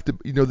 We have to.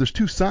 There's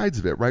two sides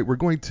of it, right? We're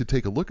going to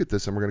take a look at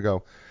this, and we're going to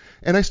go.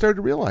 And I started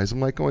to realize, I'm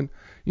like going,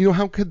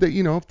 how could they,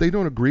 if they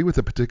don't agree with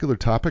a particular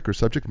topic or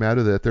subject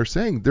matter that they're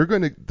saying, they're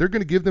gonna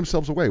give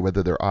themselves away,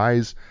 whether their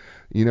eyes,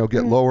 get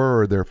Mm. lower,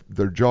 or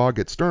their jaw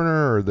gets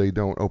sterner, or they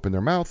don't open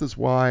their mouth as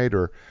wide,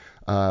 or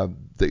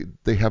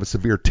they have a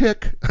severe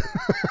tic.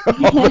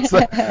 All this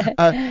stuff.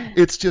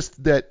 It's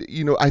just that,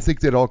 I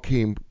think that all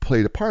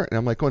played a part, and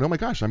I'm like going, oh my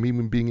gosh, I'm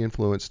even being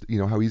influenced.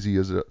 How easy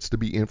is it to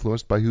be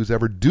influenced by who's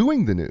ever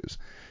doing the news,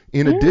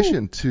 in Mm,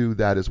 addition to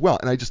that as well.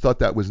 And I just thought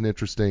that was an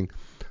interesting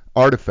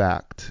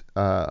artifact,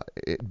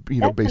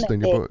 based on your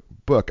definitely.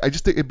 book. I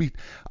just think it'd be,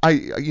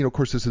 of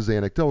course, this is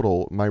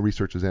anecdotal. My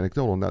research is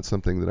anecdotal, not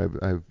something that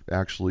I've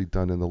actually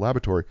done in the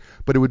laboratory.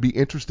 But it would be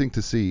interesting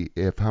to see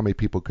if how many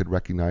people could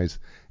recognize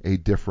a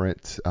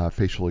different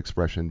facial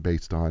expression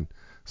based on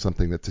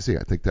something that to see.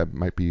 I think that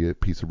might be a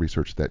piece of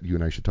research that you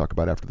and I should talk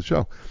about after the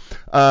show,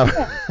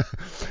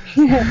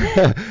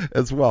 Yeah.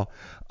 as well.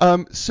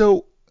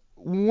 So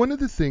one of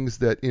the things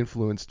that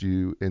influenced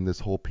you in this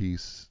whole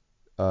piece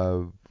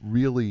of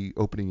really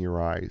opening your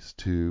eyes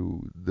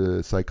to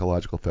the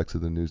psychological effects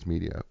of the news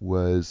media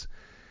was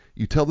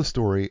you tell the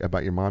story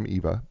about your mom,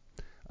 Eva,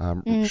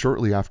 Mm,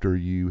 shortly after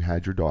you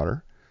had your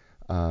daughter,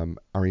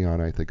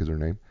 Ariana, I think is her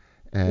name.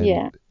 And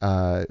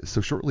yeah.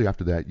 so shortly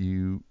after that,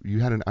 you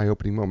had an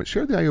eye-opening moment.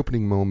 Share the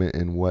eye-opening moment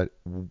and what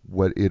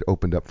it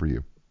opened up for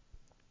you.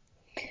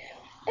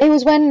 It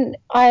was when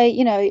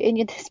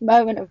in this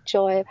moment of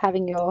joy of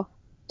having your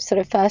sort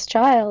of first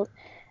child,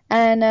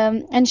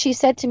 and she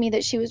said to me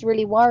that she was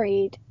really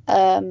worried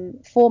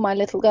for my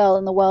little girl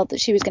and the world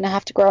that she was going to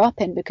have to grow up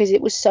in, because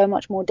it was so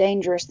much more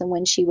dangerous than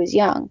when she was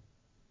young.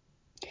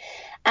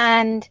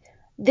 And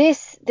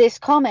this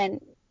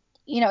comment,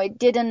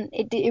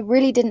 it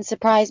really didn't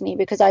surprise me,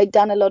 because I'd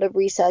done a lot of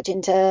research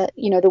into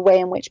the way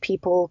in which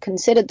people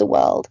considered the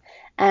world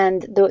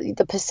and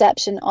the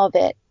perception of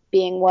it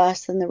being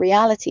worse than the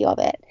reality of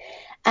it.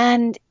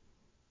 And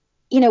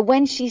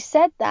when she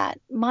said that,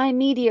 my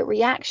immediate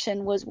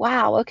reaction was,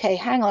 wow, okay,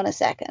 hang on a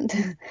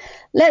second.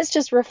 Let's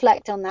just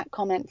reflect on that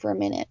comment for a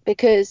minute,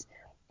 because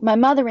my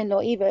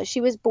mother-in-law, Eva,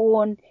 she was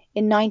born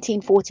in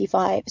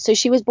 1945. So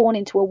she was born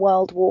into a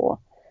world war.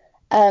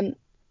 Um,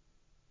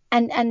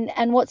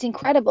 and what's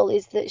incredible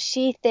is that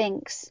she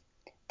thinks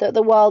that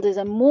the world is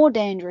a more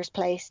dangerous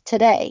place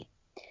today.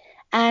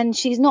 And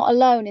she's not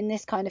alone in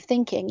this kind of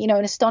thinking.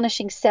 An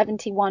astonishing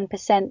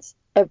 71%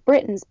 of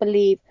Britons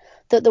believe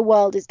that the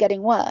world is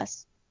getting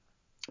worse.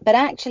 But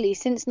actually,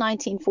 since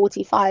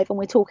 1945, and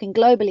we're talking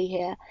globally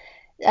here,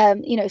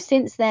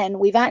 since then,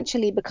 we've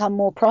actually become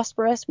more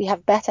prosperous. We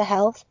have better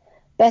health,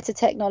 better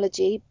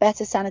technology,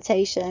 better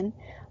sanitation,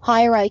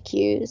 higher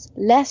IQs,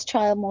 less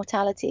child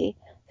mortality,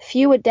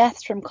 fewer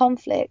deaths from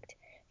conflict,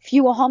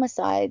 fewer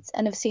homicides,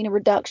 and have seen a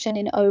reduction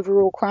in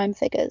overall crime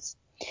figures.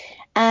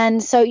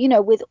 And so,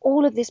 with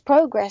all of this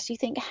progress, you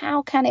think,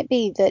 how can it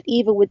be that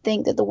Eva would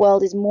think that the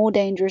world is more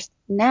dangerous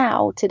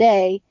now,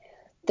 today,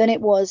 than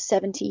it was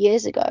 70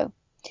 years ago?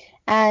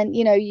 And,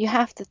 you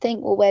have to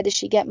think, well, where does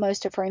she get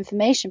most of her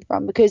information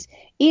from? Because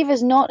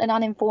Eva's not an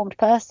uninformed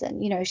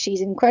person.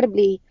 She's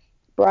incredibly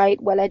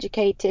bright, well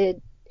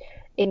educated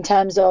in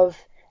terms of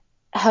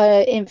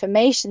her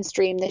information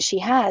stream that she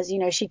has.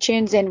 She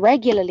tunes in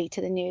regularly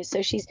to the news,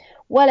 so she's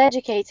well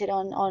educated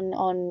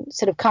on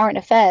sort of current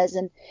affairs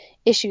and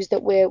issues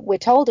that we're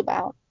told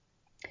about.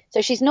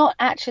 So she's not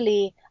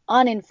actually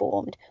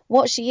uninformed.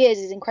 What she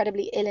is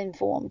incredibly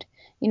ill-informed.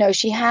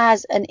 She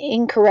has an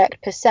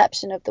incorrect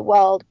perception of the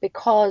world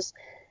because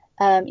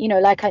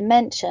like I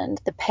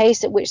mentioned, the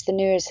pace at which the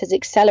news has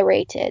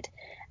accelerated,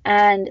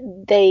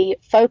 and they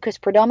focus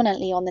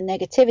predominantly on the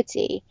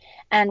negativity.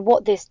 And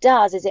what this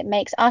does is it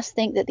makes us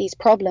think that these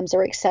problems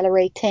are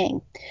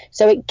accelerating.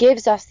 So it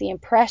gives us the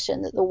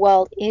impression that the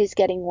world is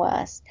getting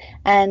worse,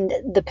 and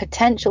the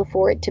potential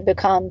for it to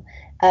become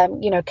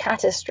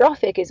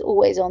catastrophic is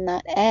always on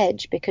that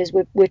edge, because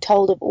we're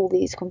told of all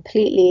these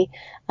completely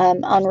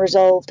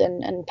unresolved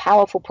and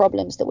powerful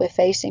problems that we're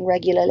facing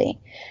regularly.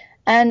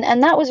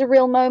 And that was a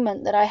real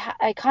moment that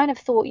I kind of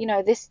thought,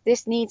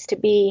 this needs to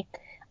be,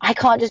 I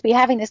can't just be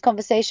having this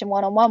conversation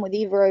one-on-one with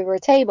Eva over a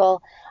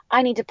table.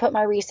 I need to put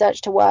my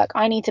research to work.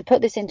 I need to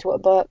put this into a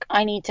book.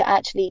 I need to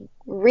actually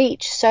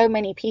reach so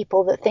many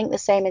people that think the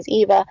same as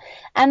Eva,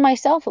 and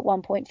myself at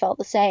one point felt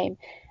the same.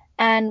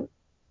 And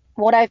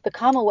what I've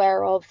become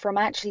aware of from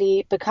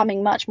actually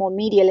becoming much more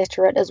media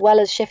literate, as well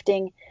as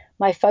shifting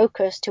my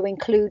focus to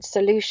include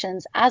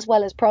solutions as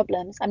well as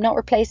problems. I'm not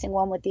replacing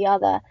one with the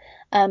other,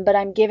 but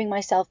I'm giving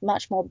myself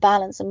much more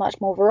balance and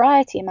much more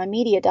variety in my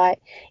media diet.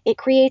 It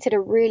created a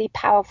really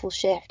powerful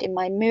shift in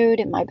my mood,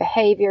 in my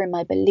behavior, in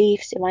my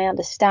beliefs, in my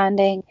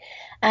understanding.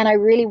 And I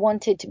really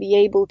wanted to be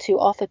able to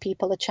offer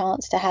people a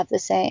chance to have the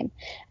same.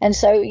 And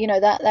so,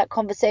 that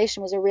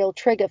conversation was a real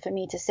trigger for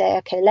me to say,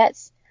 okay,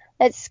 let's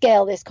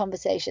scale this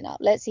conversation up.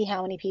 Let's see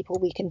how many people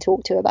we can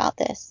talk to about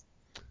this.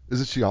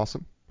 Isn't she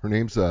awesome? Her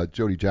name's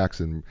Jodie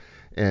Jackson,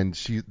 and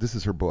this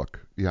is her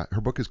book. Yeah, her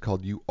book is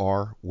called You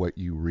Are What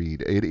You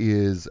Read. It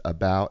is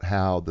about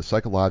how the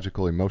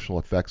psychological, emotional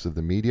effects of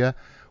the media,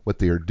 what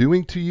they are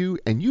doing to you,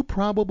 and you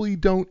probably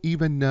don't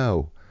even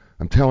know.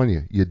 I'm telling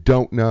you, you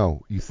don't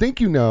know. You think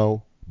you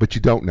know, but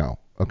you don't know.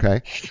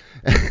 Okay,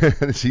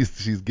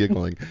 she's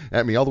giggling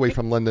at me all the way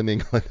from London,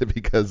 England,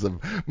 because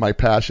of my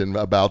passion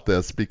about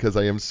this. Because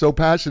I am so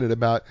passionate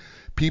about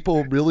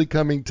people really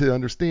coming to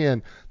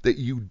understand that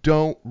you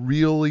don't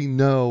really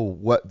know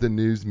what the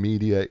news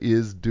media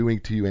is doing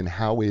to you and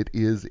how it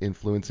is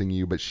influencing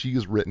you. But she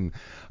has written,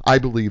 I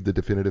believe, the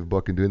definitive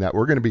book in doing that.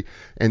 We're going to be,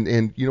 and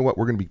you know what,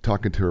 we're going to be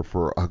talking to her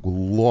for a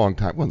long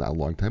time. Well, not a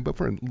long time, but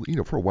for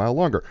a while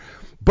longer.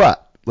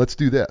 But let's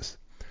do this.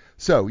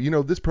 So,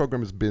 this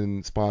program has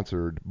been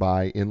sponsored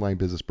by Inline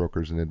Business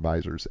Brokers and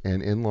Advisors,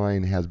 and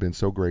Inline has been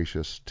so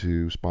gracious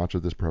to sponsor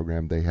this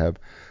program. They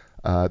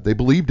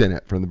believed in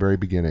it from the very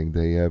beginning.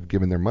 They have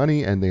given their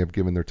money and they have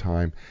given their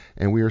time,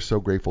 and we are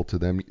so grateful to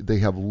them. They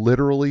have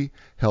literally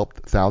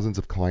helped thousands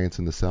of clients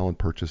in the sale and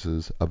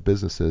purchases of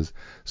businesses.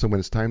 So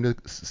when it's time to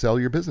sell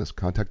your business,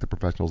 contact the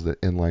professionals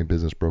at Inline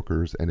Business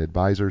Brokers and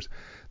Advisors.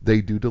 They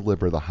do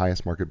deliver the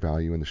highest market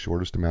value in the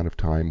shortest amount of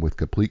time with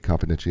complete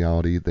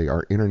confidentiality. They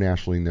are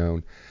internationally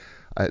known.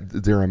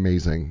 They're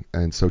amazing.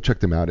 And so check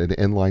them out at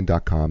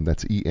nline.com.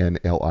 That's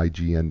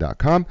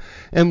ENLIGN.com.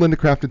 And Linda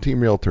Craft and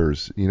Team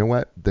Realtors. You know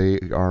what? They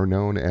are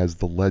known as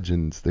the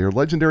legends. They are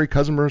legendary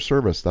customer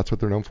service. That's what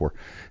they're known for.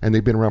 And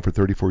they've been around for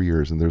 34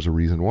 years, and there's a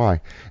reason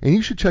why. And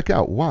you should check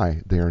out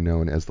why they are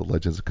known as the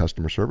legends of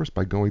customer service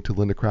by going to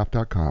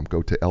lindacraft.com.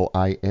 Go to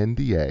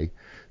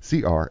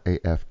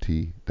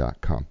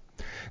LINDACRAFT.com.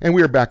 And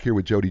we are back here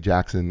with Jodie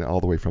Jackson, all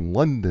the way from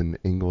London,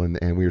 England,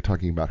 and we are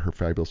talking about her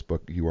fabulous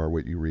book, You Are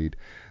What You Read,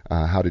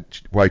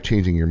 why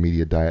changing your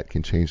media diet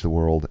can change the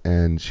world.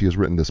 And she has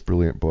written this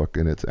brilliant book,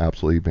 and it's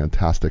absolutely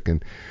fantastic.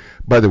 And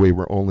by the way,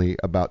 we're only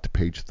about to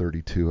page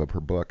 32 of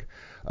her book.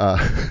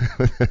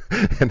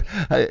 And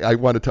I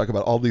want to talk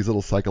about all these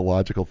little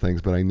psychological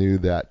things, but I knew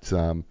that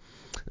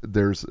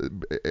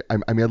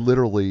I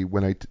literally,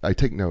 when I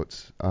take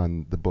notes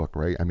on the book,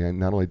 right? I mean,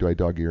 not only do I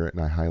dog ear it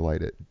and I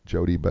highlight it,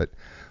 Jodie, but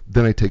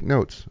then I take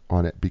notes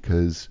on it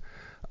because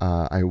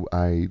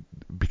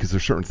because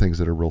there's certain things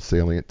that are real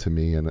salient to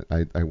me, and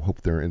I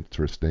hope they're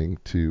interesting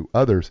to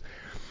others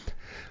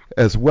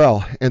as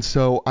well. And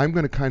so I'm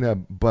going to kind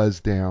of buzz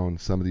down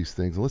some of these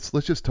things.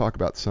 Let's just talk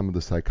about some of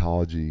the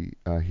psychology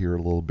here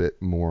a little bit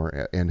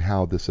more and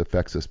how this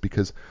affects us,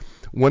 because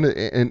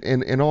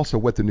and also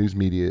what the news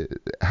media,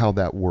 how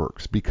that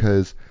works,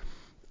 because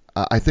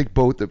I think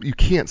you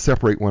can't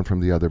separate one from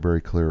the other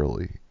very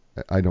clearly.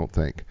 I don't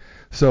think.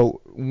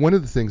 So one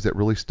of the things that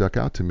really stuck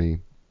out to me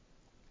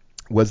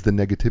was the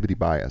negativity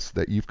bias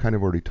that you've kind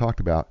of already talked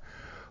about.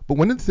 But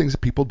one of the things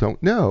that people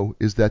don't know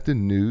is that the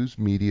news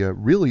media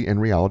really, in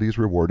reality, is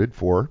rewarded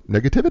for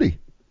negativity.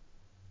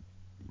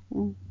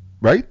 Mm.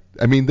 Right?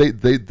 I mean,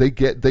 they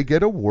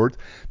get awards.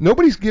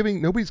 Nobody's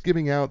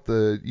giving out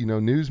the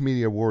news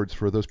media awards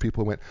for those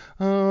people who went,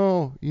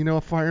 oh,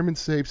 a fireman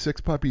saved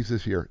 6 puppies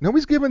this year.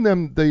 Nobody's giving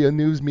them the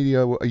news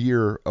media a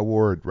year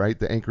award, right?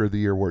 The anchor of the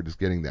year award is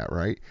getting that,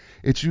 right?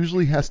 It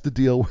usually has to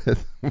deal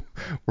with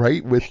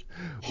right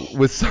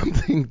with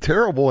something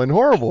terrible and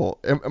horrible.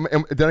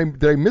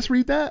 Did I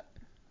misread that?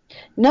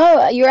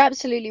 No, you're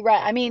absolutely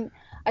right. I mean,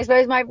 I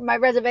suppose my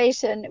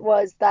reservation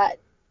was that,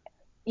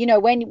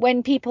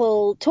 when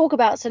people talk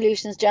about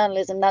solutions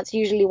journalism, that's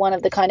usually one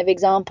of the kind of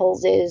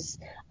examples is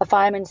a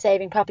fireman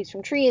saving puppies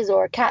from trees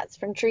or cats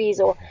from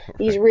trees, or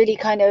these Right. really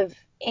kind of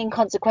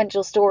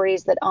inconsequential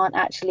stories that aren't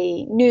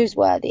actually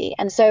newsworthy.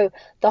 And so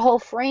the whole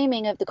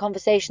framing of the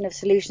conversation of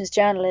solutions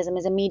journalism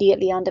is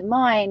immediately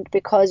undermined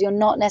because you're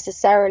not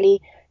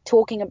necessarily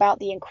talking about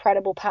the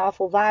incredible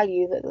powerful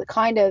value that the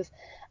kind of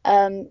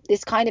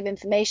this kind of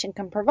information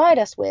can provide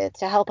us with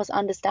to help us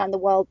understand the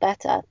world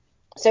better.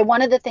 So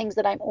one of the things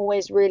that I'm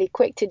always really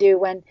quick to do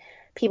when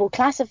people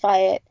classify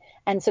it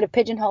and sort of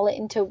pigeonhole it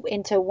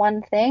into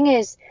one thing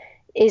is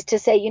to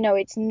say,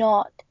 it's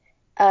not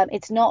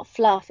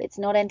fluff, it's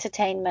not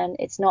entertainment,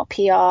 it's not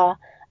PR,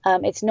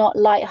 it's not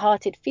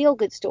light-hearted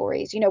feel-good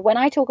stories. When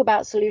I talk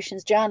about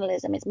solutions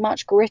journalism, it's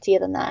much grittier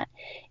than that.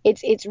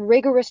 It's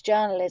rigorous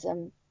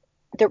journalism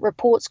that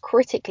reports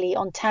critically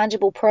on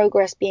tangible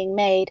progress being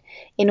made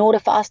in order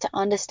for us to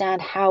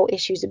understand how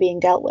issues are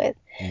being dealt with.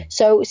 Mm.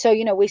 So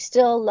we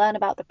still learn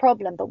about the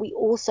problem, but we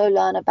also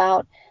learn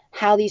about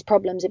how these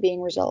problems are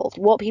being resolved,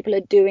 what people are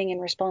doing in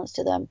response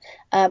to them,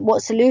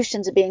 what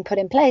solutions are being put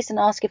in place, and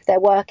ask if they're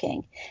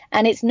working.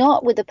 And it's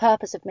not with the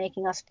purpose of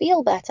making us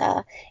feel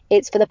better,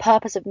 it's for the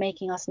purpose of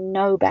making us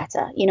know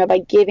better, by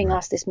giving Right.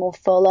 us this more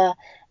fuller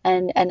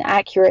and an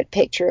accurate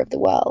picture of the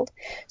world.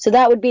 So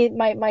that would be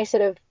my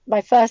sort of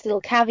my first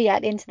little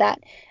caveat into that.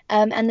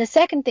 And the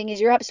second thing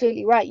is, you're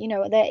absolutely right.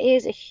 There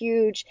is a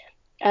huge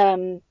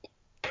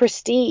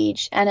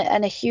prestige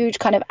and a huge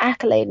kind of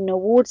accolade and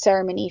award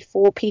ceremony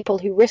for people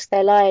who risk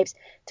their lives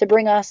to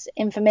bring us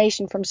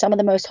information from some of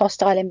the most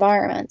hostile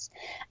environments.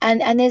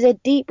 And there's a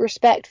deep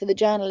respect for the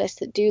journalists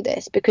that do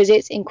this, because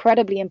it's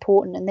incredibly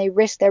important, and they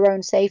risk their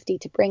own safety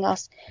to bring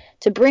us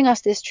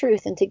this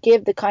truth and to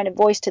give the kind of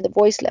voice to the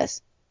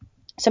voiceless.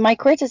 So my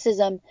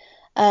criticism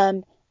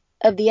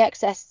of the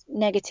excess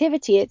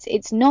negativity,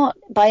 it's not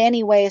by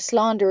any way a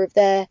slander of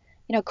their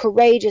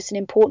courageous and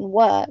important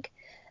work.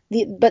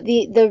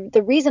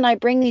 The reason I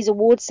bring these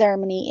award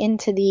ceremony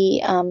into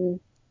the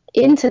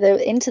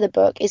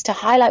book is to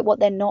highlight what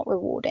they're not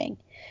rewarding.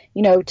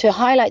 To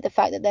highlight the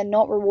fact that they're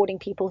not rewarding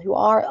people who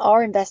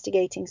are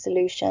investigating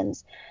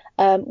solutions,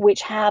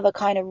 which have a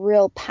kind of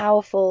real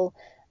powerful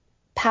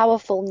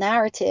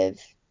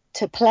narrative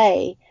to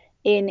play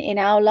in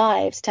our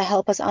lives to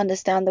help us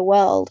understand the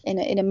world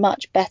in a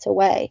much better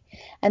way.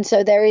 And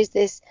so there is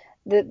this,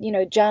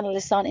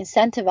 journalists aren't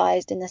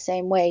incentivized in the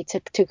same way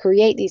to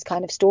create these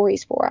kind of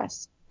stories for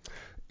us.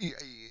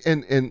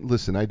 And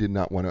listen, I did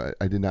not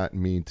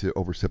mean to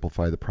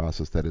oversimplify the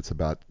process that it's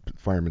about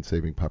firemen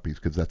saving puppies,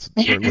 because that's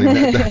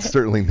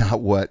certainly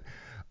not what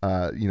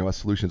a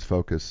solutions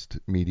focused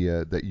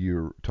media that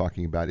you're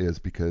talking about is,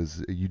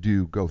 because you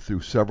do go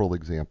through several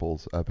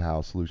examples of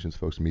how solutions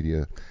focused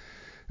media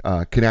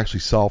can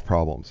actually solve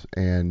problems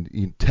and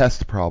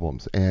test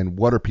problems, and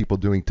what are people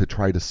doing to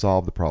try to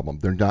solve the problem.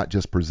 They're not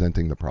just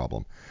presenting the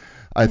problem.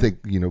 I think,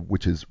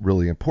 which is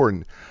really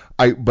important.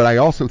 But I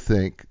also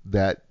think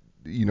that,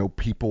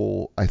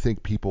 I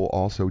think people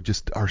also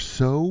just are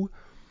so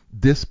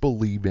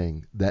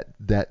disbelieving that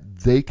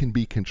they can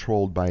be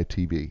controlled by a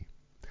TV.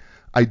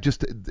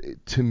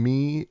 To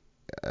me,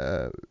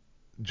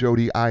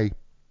 Jodie,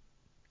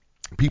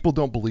 people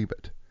don't believe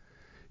it.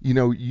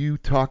 You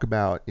talk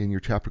about in your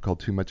chapter called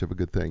Too Much of a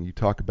Good Thing, you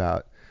talk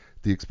about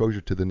the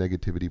exposure to the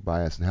negativity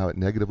bias and how it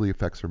negatively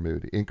affects our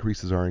mood,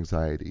 increases our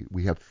anxiety.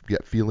 We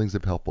get feelings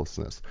of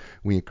helplessness.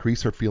 We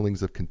increase our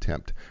feelings of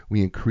contempt.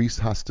 We increase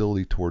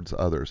hostility towards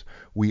others.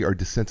 We are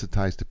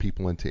desensitized to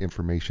people and to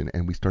information,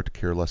 and we start to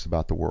care less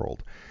about the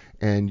world.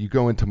 And you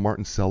go into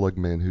Martin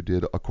Seligman, who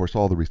did, of course,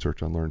 all the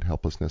research on learned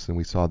helplessness, and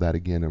we saw that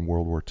again in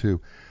World War II.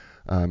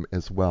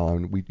 As well.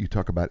 And you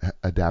talk about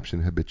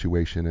adaptation,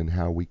 habituation, and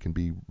how we can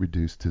be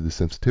reduced to the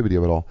sensitivity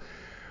of it all.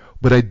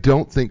 But I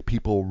don't think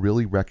people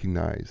really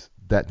recognize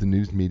that the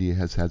news media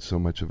has had so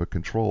much of a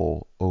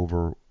control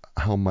over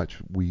how much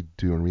we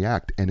do and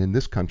react. And in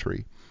this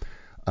country,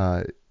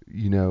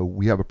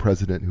 we have a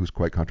president who's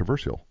quite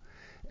controversial.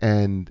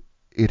 And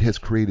it has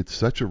created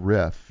such a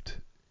rift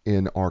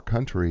in our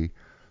country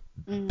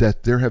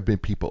that there have been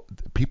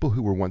people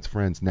who were once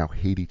friends now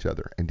hate each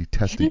other and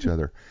detest each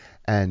other.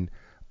 And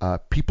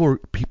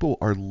people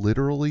are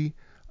literally.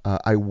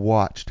 I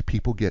watched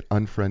people get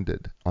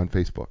unfriended on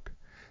Facebook,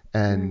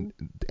 and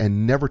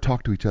never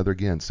talk to each other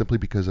again simply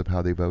because of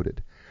how they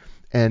voted.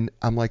 And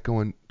I'm like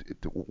going,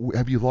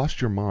 have you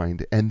lost your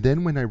mind? And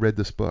then when I read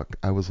this book,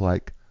 I was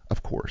like,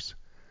 of course.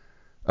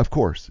 Of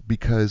course,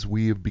 because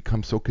we have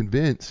become so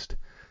convinced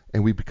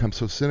and we've become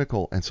so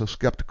cynical and so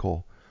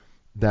skeptical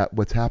that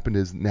what's happened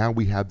is now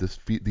we have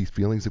these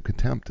feelings of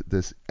contempt.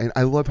 And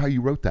I love how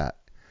you wrote that.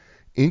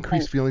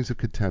 Increased feelings of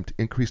contempt,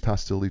 increased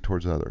hostility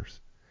towards others.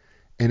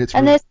 And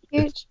And there's it's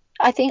huge,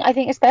 I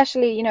think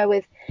especially,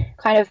 with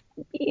kind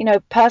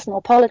of,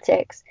 personal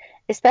politics,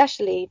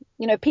 especially,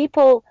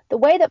 people, the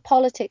way that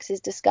politics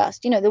is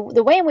discussed,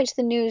 the way in which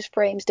the news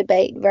frames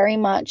debate very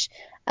much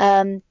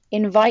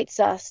invites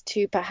us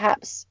to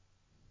perhaps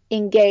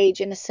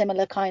engage in a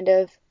similar kind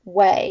of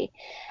way.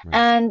 right,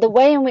 And the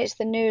way in which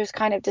the news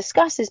kind of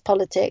discusses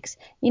politics,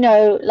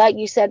 like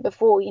you said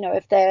before,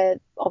 if they're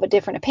of a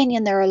different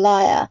opinion, they're a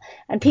liar.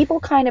 And people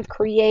kind of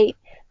create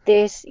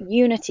this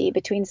unity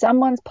between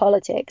someone's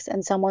politics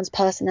and someone's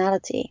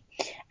personality.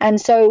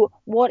 And so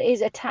what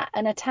is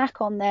an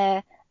attack on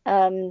their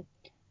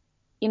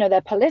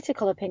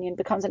political opinion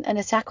becomes an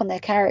attack on their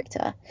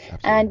character. absolutely.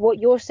 And what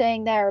you're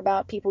saying there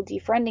about people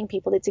defriending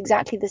people, it's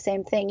exactly the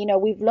same thing.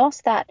 We've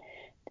lost that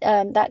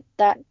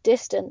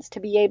distance to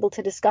be able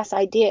to discuss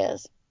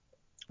ideas.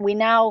 We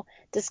now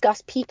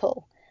discuss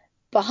people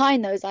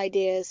behind those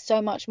ideas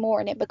so much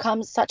more, and it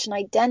becomes such an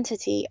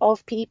identity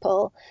of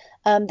people,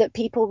 that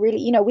people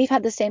really, we've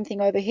had the same thing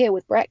over here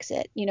with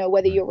Brexit.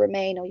 Whether Right. you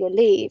remain or you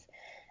leave,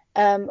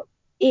 um,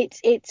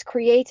 it's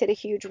created a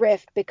huge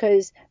rift,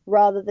 because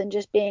rather than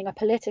just being a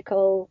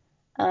political,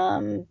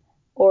 or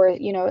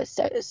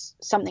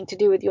something to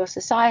do with your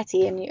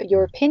society and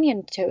your Right.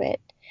 opinion to it,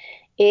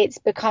 it's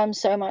become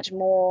so much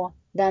more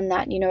than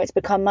that. It's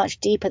become much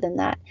deeper than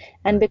that.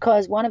 And Right.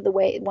 because one of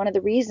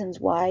the reasons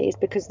why is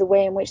because the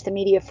way in which the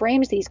media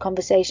frames these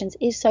conversations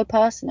is so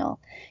personal.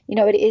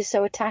 It is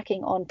so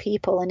attacking on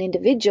people and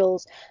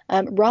individuals,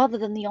 rather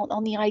than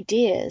on the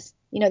ideas.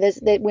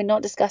 We're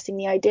not discussing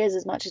the ideas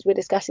as much as we're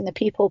discussing the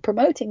people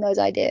promoting those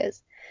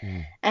ideas.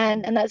 Mm.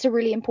 And that's a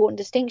really important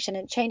distinction,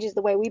 and it changes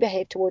the way we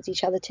behave towards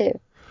each other too.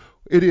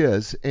 It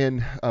is.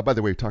 And by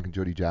the way, talking to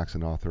Jodie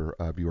Jackson, author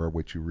of You Are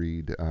What You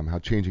Read, how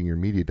changing your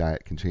media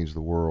diet can change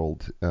the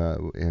world.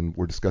 And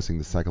we're discussing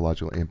the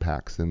psychological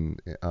impacts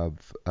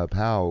of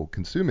how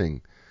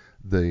consuming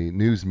the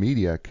news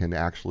media can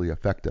actually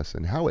affect us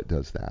and how it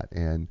does that.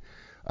 And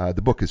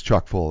the book is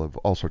chock full of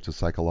all sorts of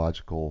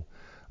psychological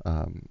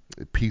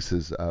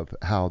pieces of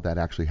how that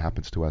actually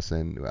happens to us.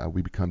 And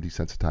we become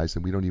desensitized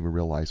and we don't even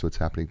realize what's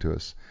happening to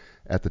us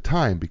at the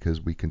time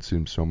because we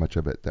consume so much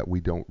of it that we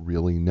don't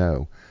really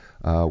know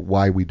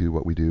why we do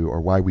what we do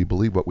or why we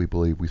believe what we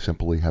believe. We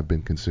simply have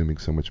been consuming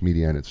so much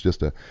media, and it's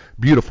just a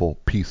beautiful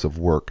piece of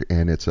work,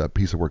 and it's a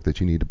piece of work that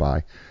you need to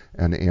buy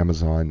on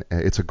Amazon.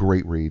 It's a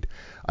great read.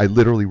 I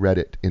literally read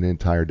it in an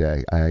entire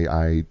day.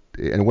 And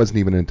it wasn't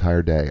even an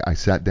entire day. I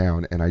sat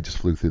down and I just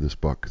flew through this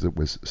book because it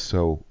was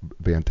so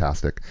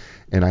fantastic.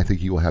 And I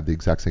think you will have the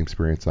exact same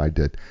experience I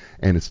did.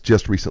 And it's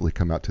just recently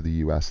come out to the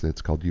U.S.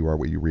 It's called You Are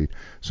What You Read.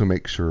 So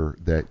make sure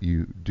that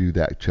you do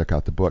that. Check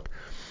out the book.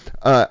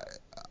 Uh,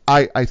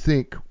 I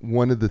think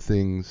one of the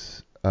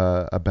things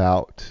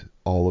about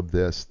all of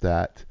this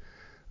uh,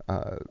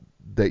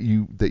 that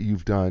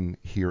you've done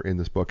here in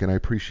this book, and I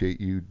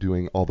appreciate you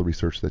doing all the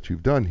research that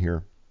you've done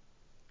here,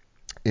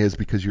 is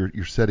because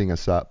you're setting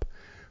us up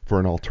for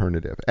an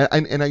alternative.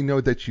 And I know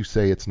that you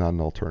say it's not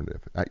an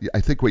alternative. I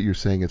think what you're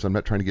saying is I'm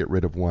not trying to get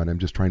rid of one. I'm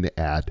just trying to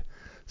add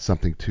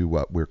something to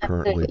what we're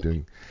currently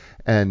Absolutely.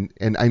 doing.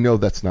 And I know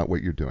that's not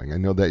what you're doing. I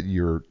know that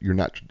you're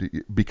not,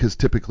 because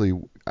typically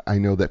I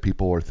know that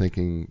people are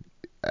thinking,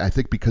 I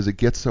think because it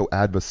gets so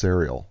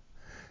adversarial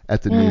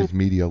at the Mm. news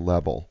media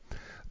level,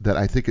 that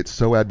I think it's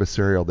so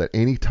adversarial that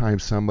anytime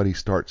somebody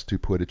starts to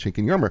put a chink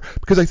in your armor,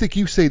 because I think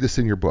you say this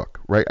in your book,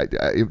 right?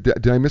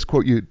 Did I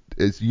misquote you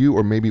as you,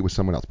 or maybe it was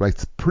someone else, but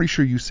I'm pretty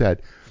sure you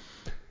said,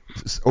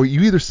 or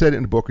you either said it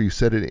in a book or you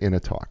said it in a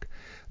talk,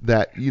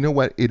 that you know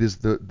what, it is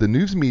the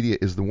news media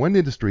is the one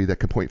industry that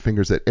can point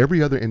fingers at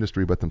every other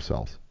industry but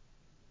themselves.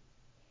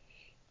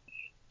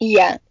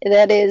 Yeah,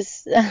 that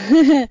is.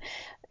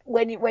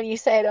 When you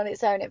say it on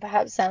its own, it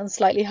perhaps sounds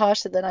slightly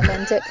harsher than I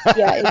meant it.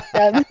 Yeah,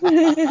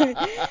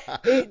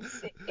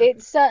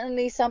 it's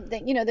certainly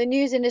something. The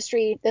news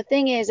industry. The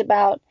thing is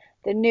about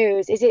the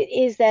news is it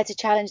is there to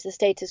challenge the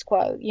status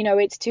quo.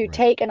 It's to Right.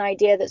 take an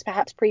idea that's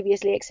perhaps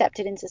previously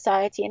accepted in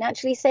society and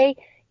actually say,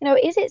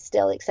 is it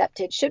still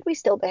accepted? Should we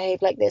still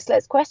behave like this?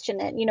 Let's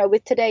question it.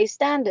 With today's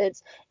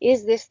standards,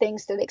 is this thing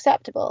still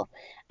acceptable?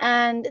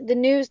 And the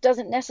news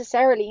doesn't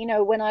necessarily,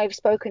 when I've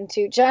spoken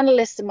to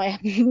journalists in my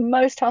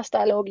most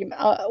hostile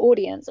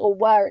audience, or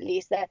were at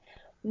least, they're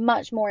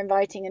much more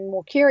inviting and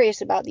more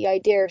curious about the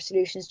idea of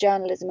solutions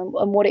journalism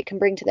and what it can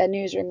bring to their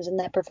newsrooms and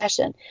their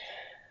profession.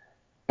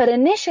 But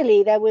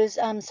initially, there was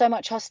so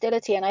much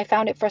hostility, and I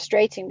found it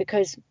frustrating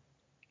because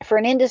for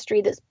an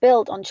industry that's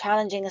built on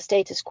challenging the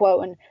status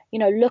quo and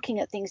looking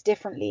at things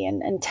differently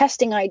and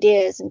testing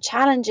ideas and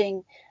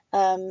challenging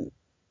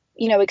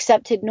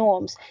accepted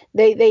norms,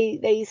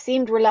 they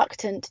seemed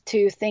reluctant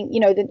to think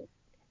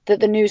that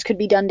the news could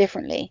be done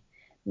differently,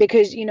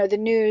 because, you know, the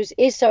news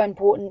is so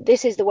important.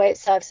 This is the way it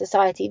serves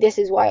society. This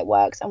is why it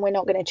works, and we're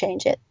not going to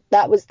change it.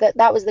 That was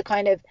the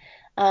kind of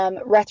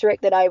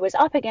rhetoric that I was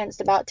up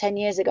against about 10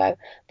 years ago.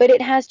 But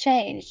it has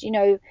changed, you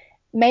know,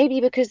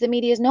 maybe because the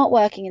media is not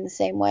working in the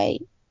same way.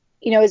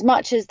 You know, as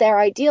much as their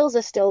ideals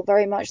are still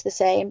very much the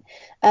same,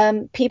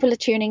 people are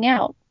tuning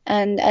out,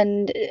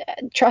 and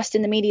trust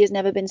in the media has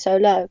never been so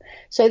low.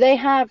 So they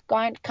have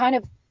kind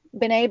of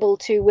been able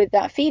to, with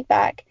that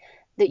feedback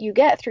that you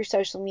get through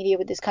social media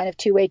with this kind of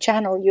two-way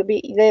channel,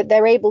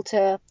 they're able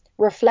to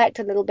reflect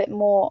a little bit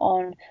more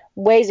on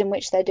ways in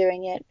which they're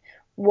doing it,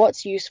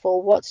 what's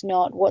useful, what's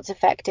not, what's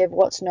effective,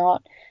 what's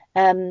not,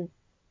 and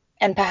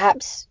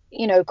perhaps,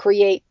 you know,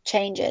 create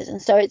changes.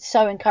 And so it's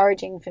so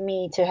encouraging for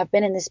me to have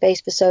been in this space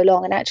for so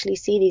long and actually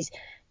see these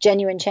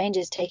genuine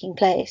changes taking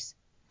place.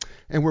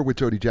 And we're with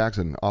Jodie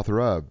Jackson, author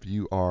of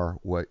You Are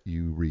What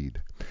You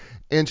Read.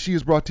 And she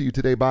is brought to you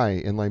today by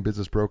Inline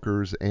Business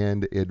Brokers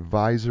and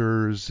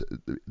Advisors.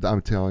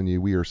 I'm telling you,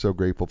 we are so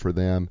grateful for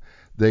them.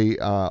 They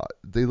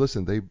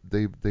listen.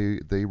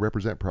 They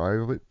represent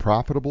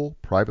profitable,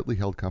 privately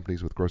held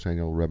companies with gross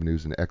annual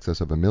revenues in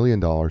excess of $1 million.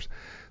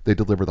 They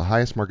deliver the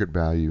highest market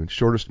value in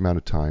shortest amount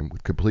of time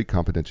with complete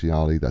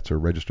confidentiality. That's our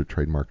registered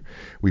trademark.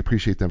 We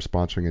appreciate them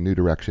sponsoring A New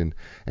Direction.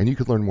 And you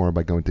can learn more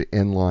by going to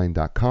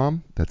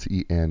nline.com. That's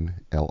ENLIGN.com.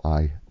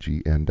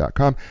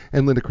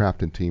 And Linda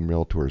Craft and Team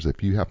Realtors.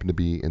 If you happen to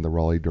be in the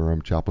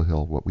Raleigh-Durham, Chapel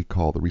Hill, what we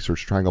call the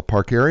Research Triangle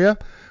Park area,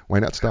 why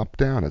not stop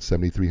down at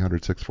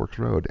 7300 Six Forks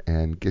Road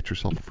and get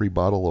yourself a free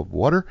bottle of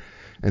water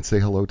and say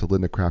hello to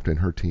Linda Craft and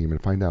her team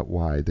and find out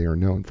why they are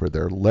known for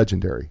their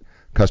legendary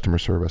customer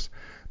service.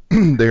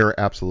 They are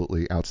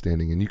absolutely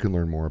outstanding, and you can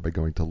learn more by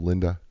going to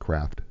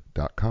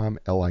lindacraft.com,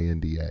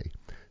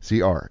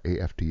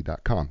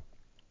 LINDACRAFT.com.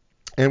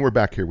 And we're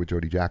back here with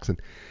Jodie Jackson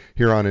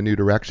here on A New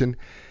Direction.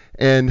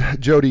 And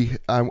Jodie,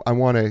 I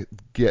want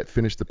to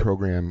finish the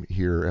program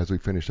here as we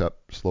finish up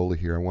slowly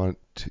here. I want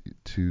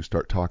to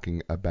start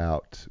talking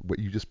about what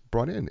you just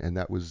brought in, and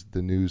that was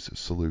the news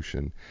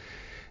solution.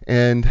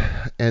 And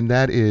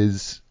that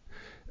is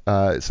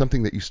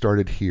something that you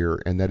started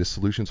here, and that is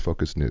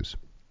solutions-focused news.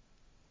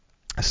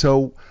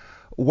 So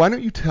why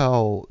don't you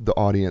tell the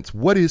audience,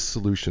 what is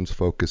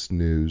solutions-focused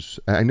news?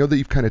 I know that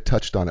you've kind of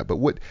touched on it, but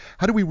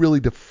how do we really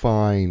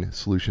define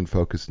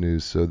solution-focused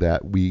news so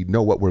that we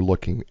know what we're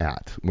looking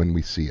at when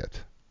we see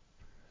it?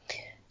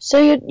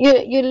 So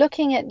you're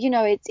looking at, you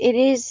know, it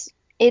is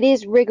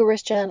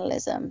rigorous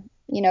journalism.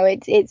 You know,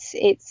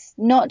 it's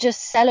not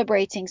just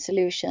celebrating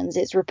solutions,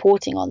 it's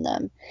reporting on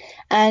them.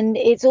 And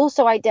it's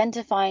also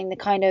identifying the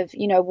kind of,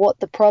 you know, what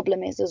the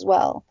problem is as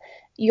well.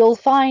 You'll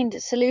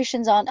find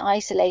solutions aren't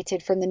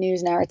isolated from the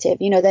news narrative.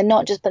 You know, they're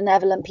not just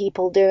benevolent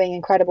people doing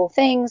incredible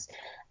things.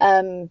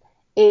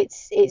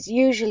 It's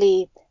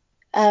usually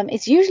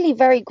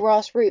very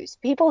grassroots.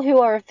 People who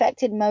are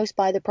affected most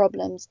by the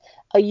problems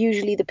are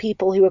usually the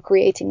people who are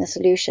creating the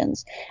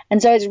solutions.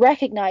 And so it's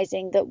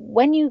recognizing that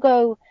when you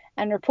go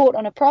and report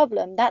on a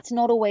problem, that's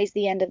not always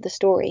the end of the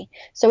story.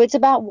 So it's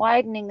about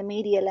widening the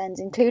media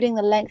lens, including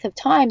the length of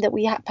time that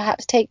we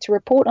perhaps take to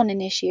report on an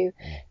issue,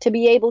 to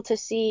be able to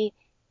see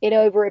it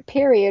over a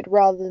period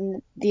rather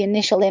than the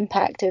initial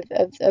impact of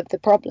the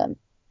problem.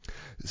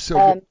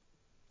 So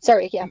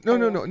sorry, yeah.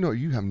 No,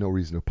 you have no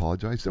reason to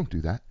apologize. Don't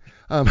do that.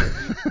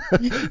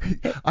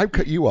 I've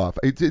cut you off.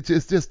 It's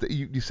just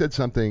you said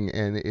something,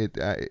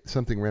 and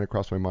something ran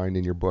across my mind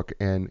in your book,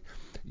 and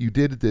you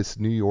did this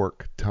New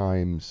York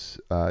Times,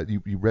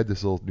 you read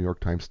this little New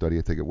York Times study,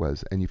 I think it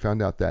was, and you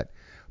found out that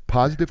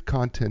positive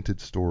contented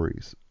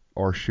stories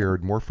are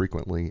shared more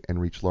frequently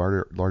and reach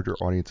larger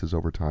audiences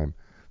over time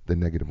than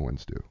negative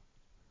ones do.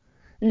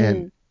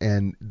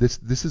 And this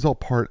is all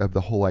part of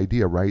the whole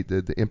idea, right?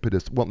 The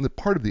impetus,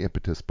 part of the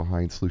impetus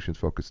behind solutions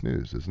focused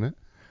news, isn't it?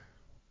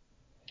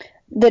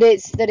 That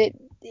it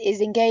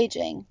is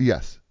engaging.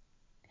 Yes.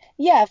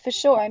 Yeah, for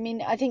sure. I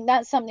mean, I think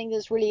that's something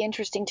that's really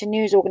interesting to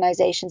news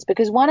organizations,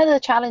 because one of the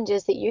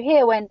challenges that you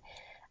hear when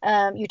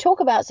you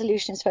talk about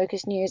solutions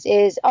focused news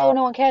is, oh,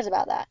 no one cares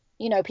about that.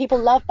 You know, people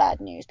love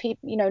bad news.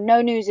 People, you know,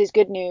 no news is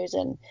good news,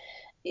 and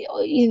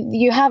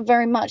you have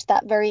very much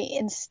that very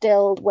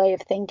instilled way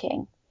of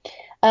thinking.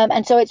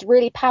 And so it's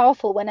really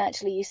powerful when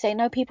actually you say,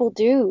 no, people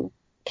do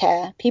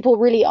care. People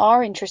really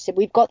are interested.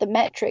 We've got the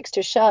metrics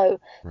to show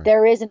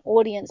there is an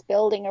audience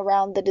building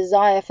around the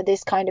desire for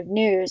this kind of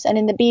news. And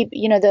in the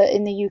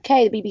in the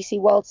UK, the BBC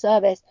World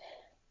Service,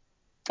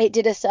 it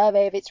did a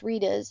survey of its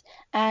readers,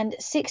 and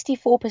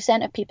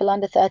 64% of people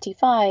under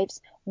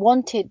 35s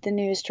wanted the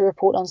news to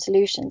report on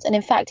solutions. And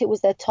in fact, it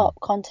was their top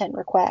content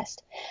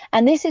request.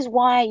 And this is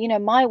why, you know,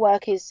 my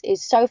work is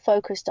so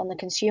focused on the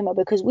consumer,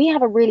 because we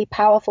have a really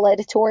powerful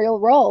editorial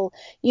role.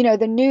 You know,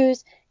 the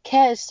news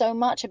cares so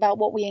much about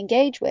what we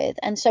engage with.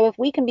 And so if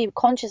we can be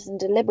conscious and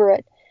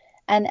deliberate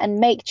and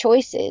make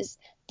choices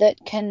that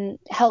can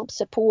help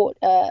support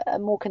a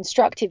more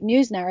constructive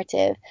news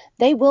narrative,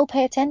 they will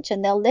pay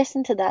attention. They'll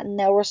listen to that and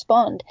they'll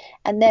respond,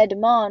 and their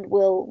demand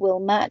will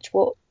match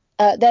what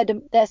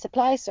their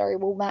supply,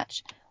 will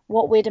match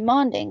what we're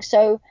demanding.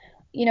 So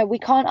we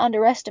can't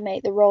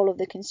underestimate the role of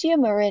the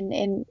consumer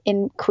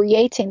in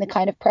creating the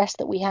kind of press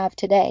that we have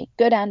today,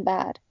 good and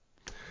bad.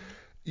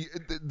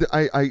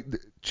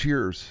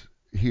 Cheers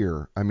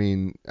here. I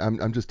mean,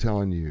 I'm just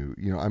telling you,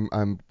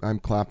 I'm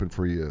clapping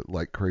for you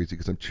like crazy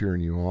because I'm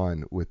cheering you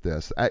on with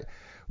this.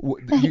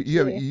 Thank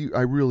you.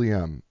 I really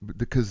am,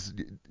 because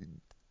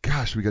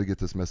gosh, we got to get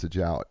this message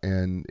out,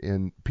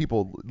 and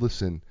people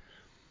listen.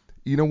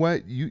 You know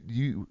what?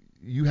 You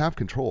have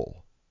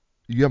control.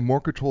 You have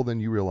more control than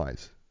you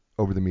realize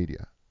over the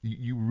media.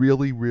 You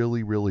really,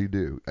 really, really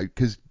do.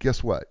 Because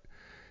guess what?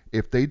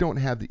 If they don't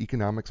have the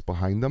economics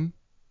behind them,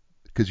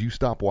 because you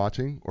stop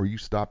watching or you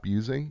stop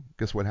using,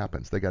 guess what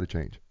happens? They got to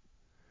change.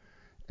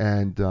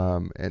 And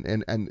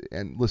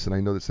listen,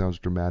 I know that sounds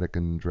dramatic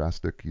and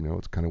drastic.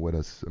 It's kind of what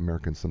us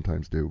Americans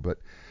sometimes do, but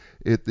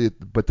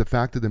but the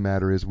fact of the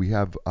matter is we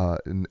have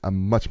a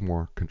much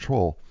more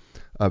control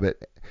of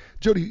it.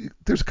 Jodie,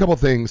 there's a couple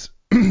things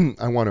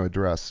I want to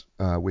address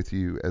with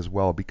you as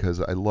well,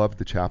 because I love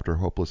the chapter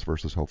 "Hopeless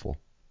versus Hopeful."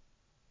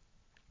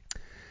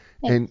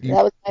 Thank And you.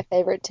 That was my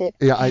favorite too.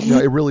 yeah, I know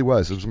it really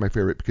was. It was my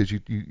favorite because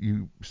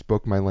you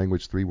spoke my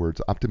language, three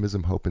words: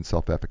 optimism, hope, and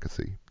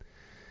self-efficacy.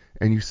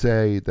 And you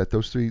say that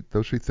those three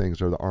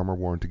things are the armor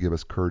worn to give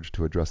us courage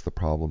to address the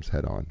problems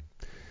head on.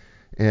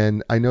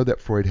 And I know that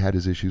Freud had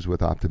his issues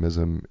with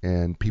optimism,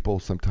 and people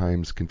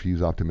sometimes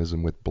confuse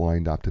optimism with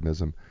blind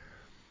optimism.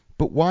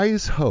 But why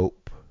is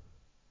hope?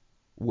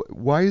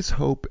 Why is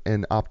hope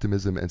and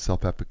optimism and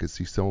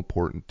self-efficacy so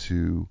important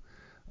to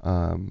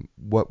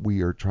what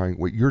you're trying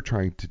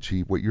to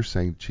achieve, what you're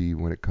saying to achieve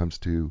when it comes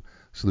to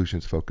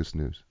solutions-focused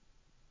news?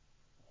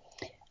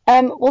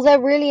 Well, they're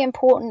really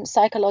important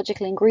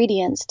psychological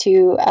ingredients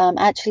to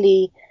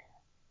actually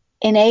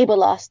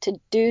enable us to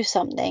do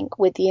something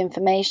with the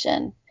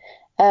information.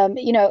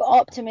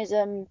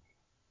 Optimism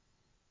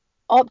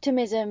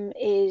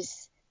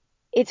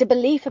it's a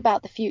belief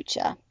about the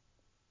future.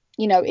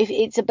 If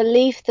it's a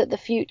belief that the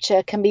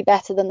future can be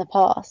better than the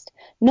past,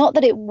 not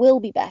that it will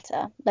be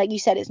better. Like you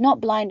said, it's not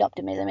blind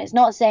optimism. It's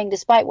not saying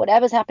despite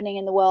whatever's happening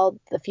in the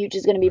world, the future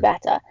is going to be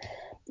better.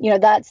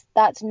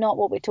 That's not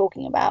what we're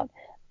talking about.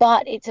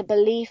 But it's a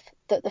belief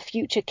that the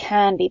future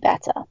can be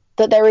better,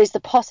 that there is the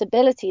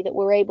possibility that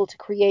we're able to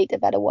create a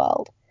better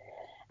world.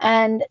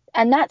 And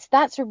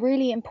that's a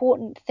really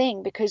important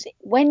thing, because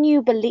when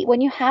you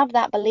have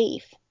that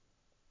belief,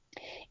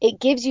 it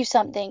gives you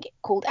something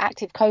called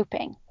active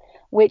coping,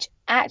 which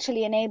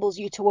actually enables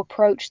you to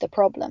approach the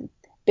problem,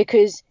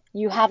 because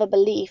you have a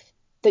belief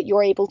that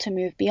you're able to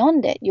move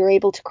beyond it. You're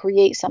able to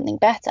create something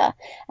better.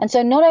 And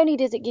so not only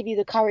does it give you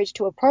the courage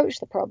to approach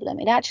the problem,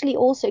 it actually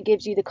also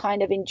gives you the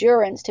kind of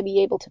endurance to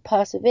be able to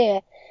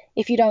persevere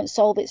if you don't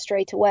solve it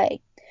straight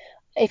away.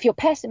 If you're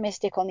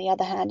pessimistic, on the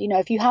other hand,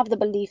 if you have the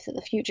belief that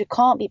the future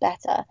can't be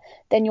better,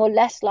 then you're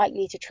less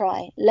likely to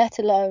try, let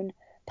alone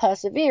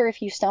persevere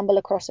if you stumble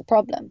across a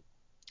problem.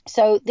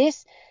 So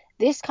this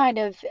kind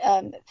of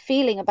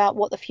feeling about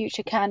what the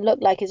future can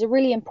look like is a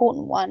really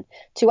important one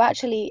to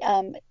actually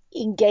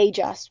engage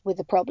us with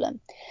the problem.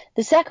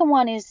 The second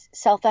one is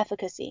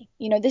self-efficacy.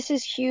 This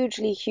is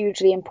hugely,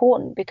 hugely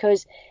important,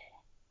 because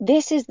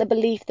this is the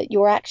belief that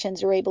your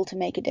actions are able to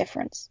make a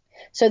difference.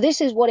 So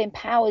this is what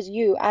empowers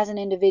you as an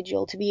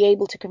individual to be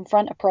able to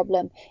confront a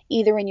problem,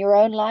 either in your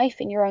own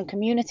life, in your own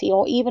community,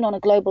 or even on a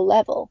global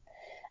level.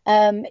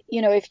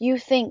 If you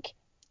think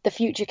the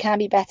future can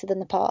be better than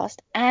the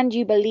past, and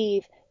you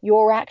believe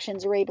your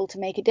actions are able to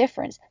make a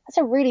difference, that's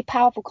a really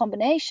powerful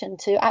combination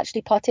to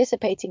actually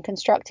participating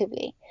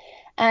constructively.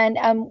 And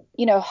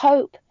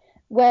hope,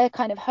 where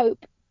kind of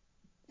hope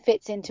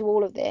fits into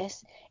all of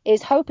this,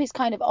 is hope is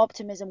kind of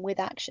optimism with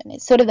action.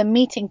 It's sort of the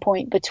meeting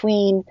point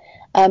between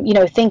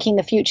thinking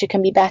the future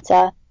can be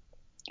better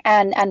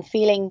and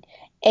feeling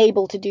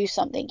able to do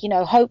something.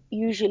 Hope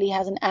usually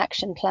has an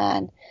action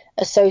plan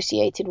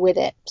associated with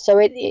it. So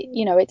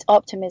it's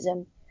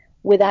optimism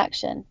with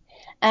action.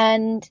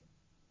 And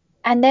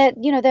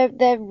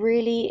they're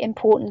really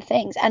important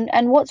things.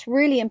 And what's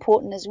really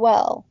important as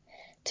well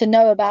to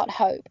know about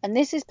hope, and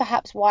this is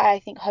perhaps why I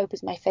think hope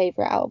is my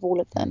favorite out of all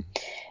of them,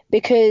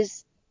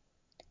 because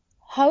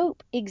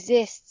hope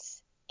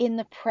exists in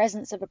the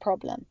presence of a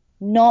problem,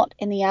 not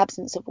in the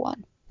absence of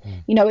one.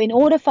 In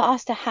order for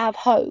us to have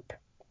hope,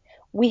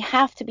 we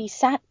have to be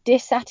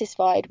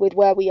dissatisfied with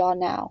where we are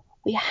now.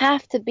 We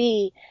have to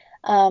be,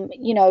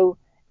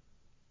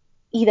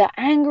 either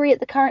angry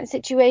at the current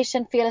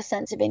situation, feel a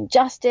sense of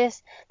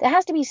injustice. There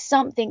has to be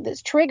something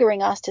that's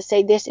triggering us to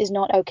say this is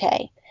not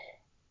okay,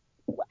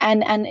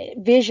 and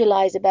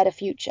visualize a better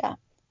future.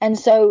 And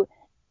so,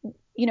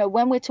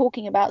 when we're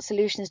talking about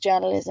solutions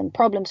journalism,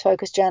 problems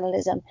focused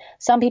journalism,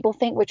 some people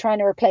think we're trying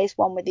to replace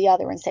one with the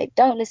other and say,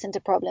 don't listen to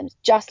problems,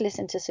 just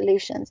listen to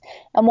solutions.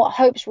 And what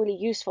hope's really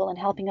useful in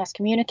helping us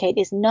communicate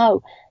is,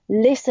 no,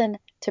 listen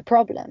to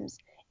problems.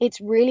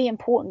 It's really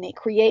important. It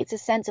creates a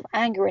sense of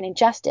anger and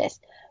injustice,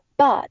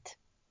 but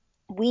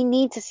we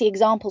need to see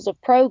examples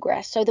of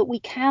progress so that we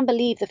can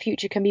believe the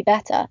future can be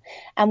better.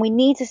 And we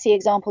need to see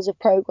examples of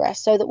progress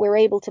so that we're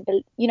able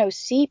to,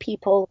 see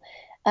people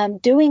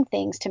doing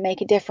things to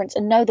make a difference,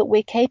 and know that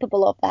we're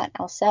capable of that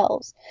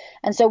ourselves.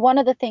 And so one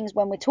of the things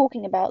when we're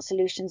talking about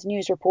solutions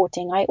news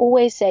reporting, I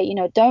always say,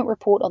 don't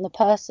report on the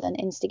person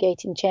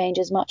instigating change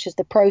as much as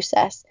the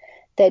process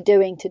they're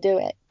doing to do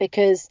it,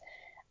 because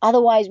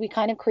otherwise we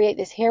kind of create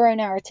this hero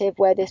narrative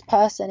where this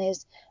person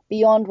is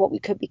beyond what we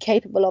could be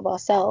capable of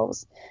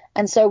ourselves.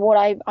 And so what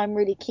I'm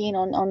really keen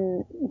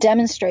on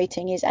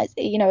demonstrating is,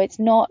 it's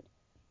not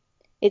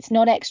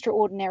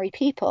extraordinary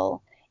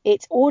people.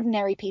 It's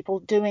ordinary people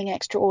doing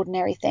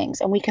extraordinary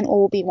things, and we can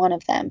all be one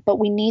of them. But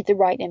we need the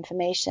right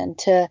information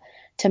to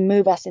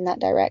move us in that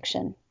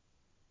direction.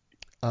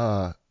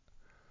 I'm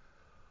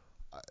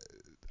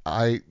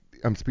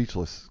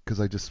speechless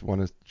because I just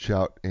want to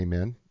shout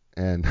amen.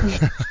 And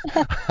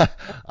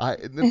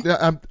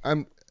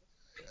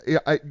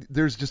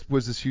there's just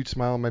was this huge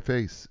smile on my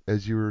face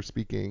as you were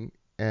speaking,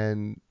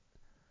 and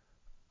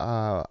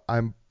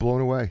I'm blown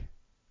away.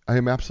 I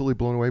am absolutely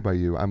blown away by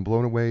you. I'm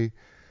blown away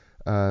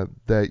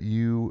that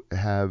you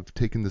have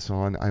taken this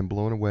on. I'm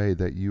blown away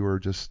that you are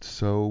just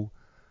so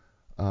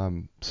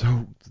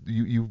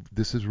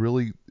this is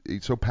really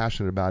so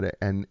passionate about it,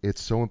 and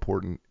it's so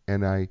important.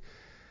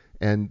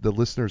 And the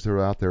listeners that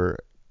are out there,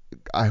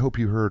 I hope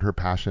you heard her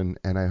passion,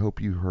 and I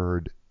hope you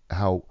heard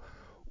how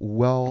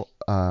well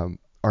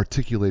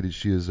articulated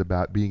she is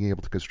about being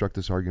able to construct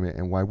this argument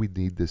and why we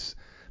need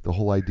the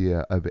whole idea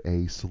of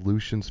a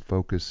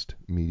solutions-focused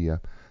media,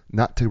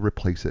 not to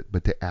replace it,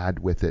 but to add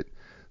with it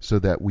so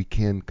that we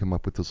can come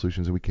up with the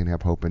solutions and we can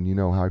have hope. And you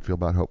know how I feel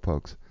about hope,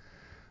 folks.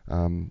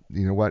 You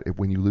know what?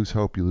 When you lose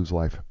hope, you lose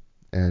life.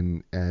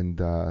 And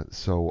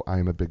so I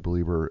am a big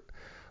believer.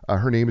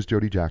 Her name is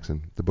Jodie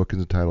Jackson. The book is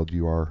entitled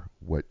You Are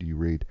What You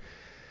Read.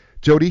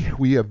 Jodie,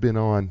 we have been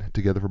on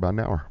together for about an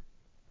hour,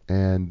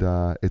 and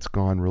it's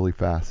gone really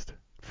fast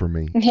for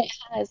me.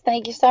 Yes,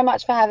 thank you so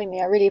much for having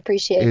me. I really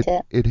appreciate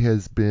it. It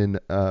has been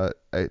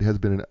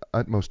an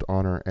utmost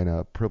honor and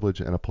a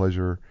privilege and a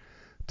pleasure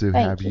to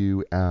have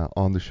you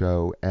on the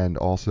show, and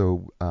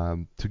also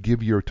to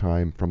give your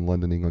time from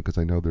London, England, because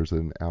I know there's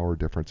an hour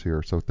difference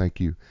here. So thank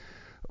you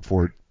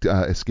for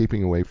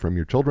escaping away from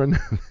your children,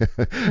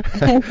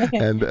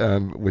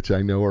 and which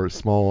I know are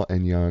small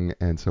and young,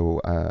 and so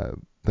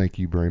thank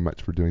you very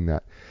much for doing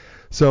that.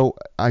 So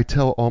I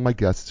tell all my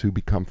guests who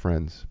become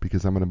friends,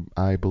 because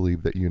I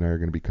believe that you and I are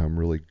going to become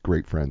really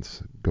great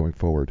friends going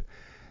forward,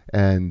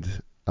 and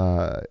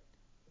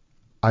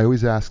I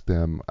always ask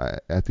them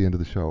at the end of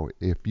the show,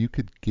 if you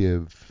could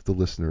give the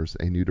listeners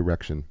a new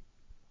direction,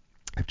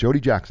 if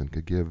Jodie Jackson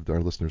could give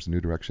our listeners a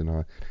new direction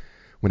on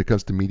when it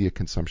comes to media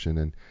consumption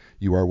and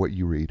you are what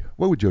you read,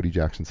 what would Jodie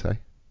Jackson say?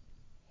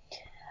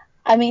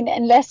 I mean,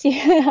 unless you,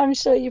 I'm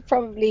sure you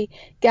probably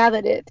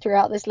gathered it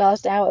throughout this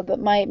last hour, but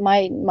my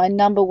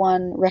number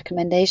one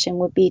recommendation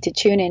would be to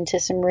tune into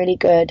some really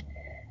good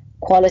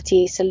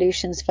quality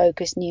solutions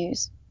focused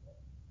news.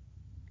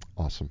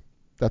 Awesome.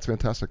 That's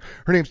fantastic.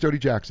 Her name's Jodie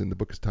Jackson. The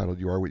book is titled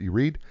You Are What You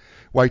Read,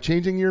 Why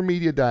Changing Your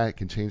Media Diet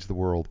Can Change the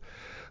World.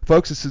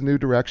 Folks, this is New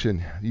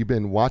Direction. You've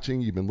been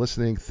watching, you've been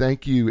listening.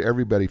 Thank you,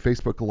 everybody.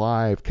 Facebook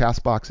Live,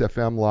 Castbox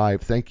FM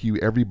Live. Thank you,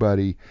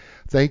 everybody.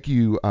 Thank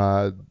you,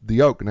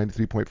 The Oak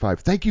 93.5.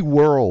 Thank you,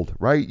 World,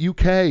 right?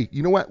 UK.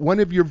 You know what? One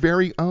of your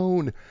very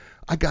own.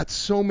 I got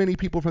so many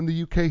people from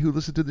the UK who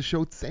listen to the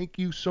show. Thank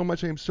you so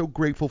much. I am so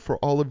grateful for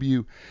all of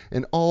you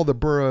and all the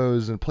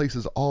boroughs and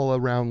places all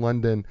around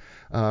London,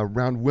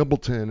 around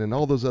Wimbledon and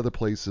all those other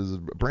places,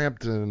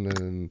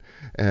 Brampton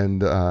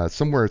and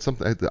somewhere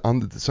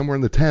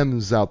in the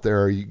Thames out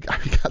there. I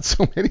got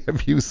so many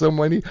of you, so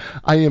many.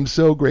 I am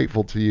so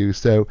grateful to you.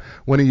 So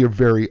one of your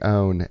very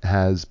own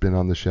has been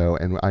on the show,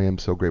 and I am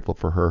so grateful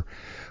for her.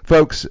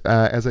 Folks,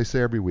 as I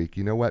say every week,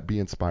 you know what? Be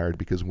inspired,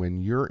 because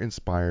when you're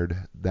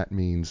inspired, that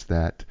means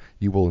that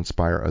you will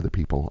inspire other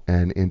people.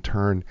 And in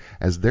turn,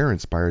 as they're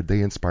inspired,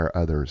 they inspire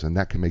others. And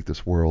that can make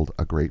this world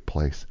a great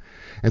place.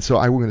 And so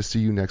I'm going to see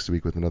you next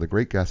week with another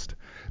great guest,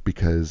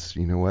 because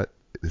you know what?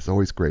 It's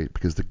always great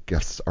because the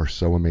guests are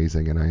so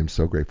amazing, and I am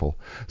so grateful.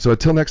 So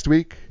until next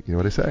week, you know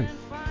what I say.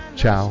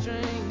 Ciao,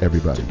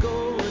 everybody.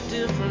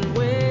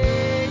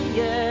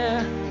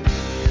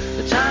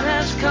 The time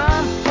has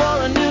come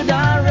for a new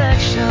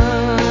direction.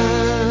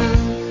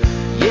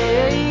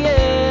 Yeah,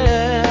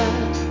 yeah.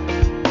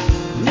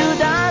 New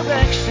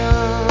direction.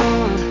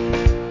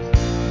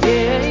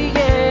 Yeah,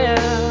 yeah.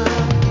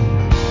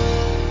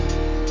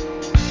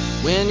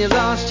 When you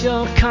lost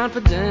your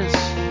confidence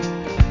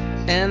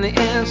and the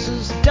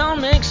answers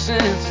don't make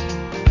sense,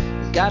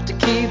 you got to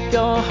keep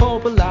your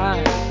hope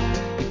alive.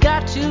 You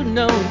got to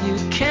know you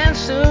can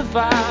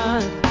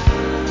survive.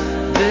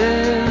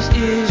 This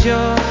is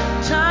your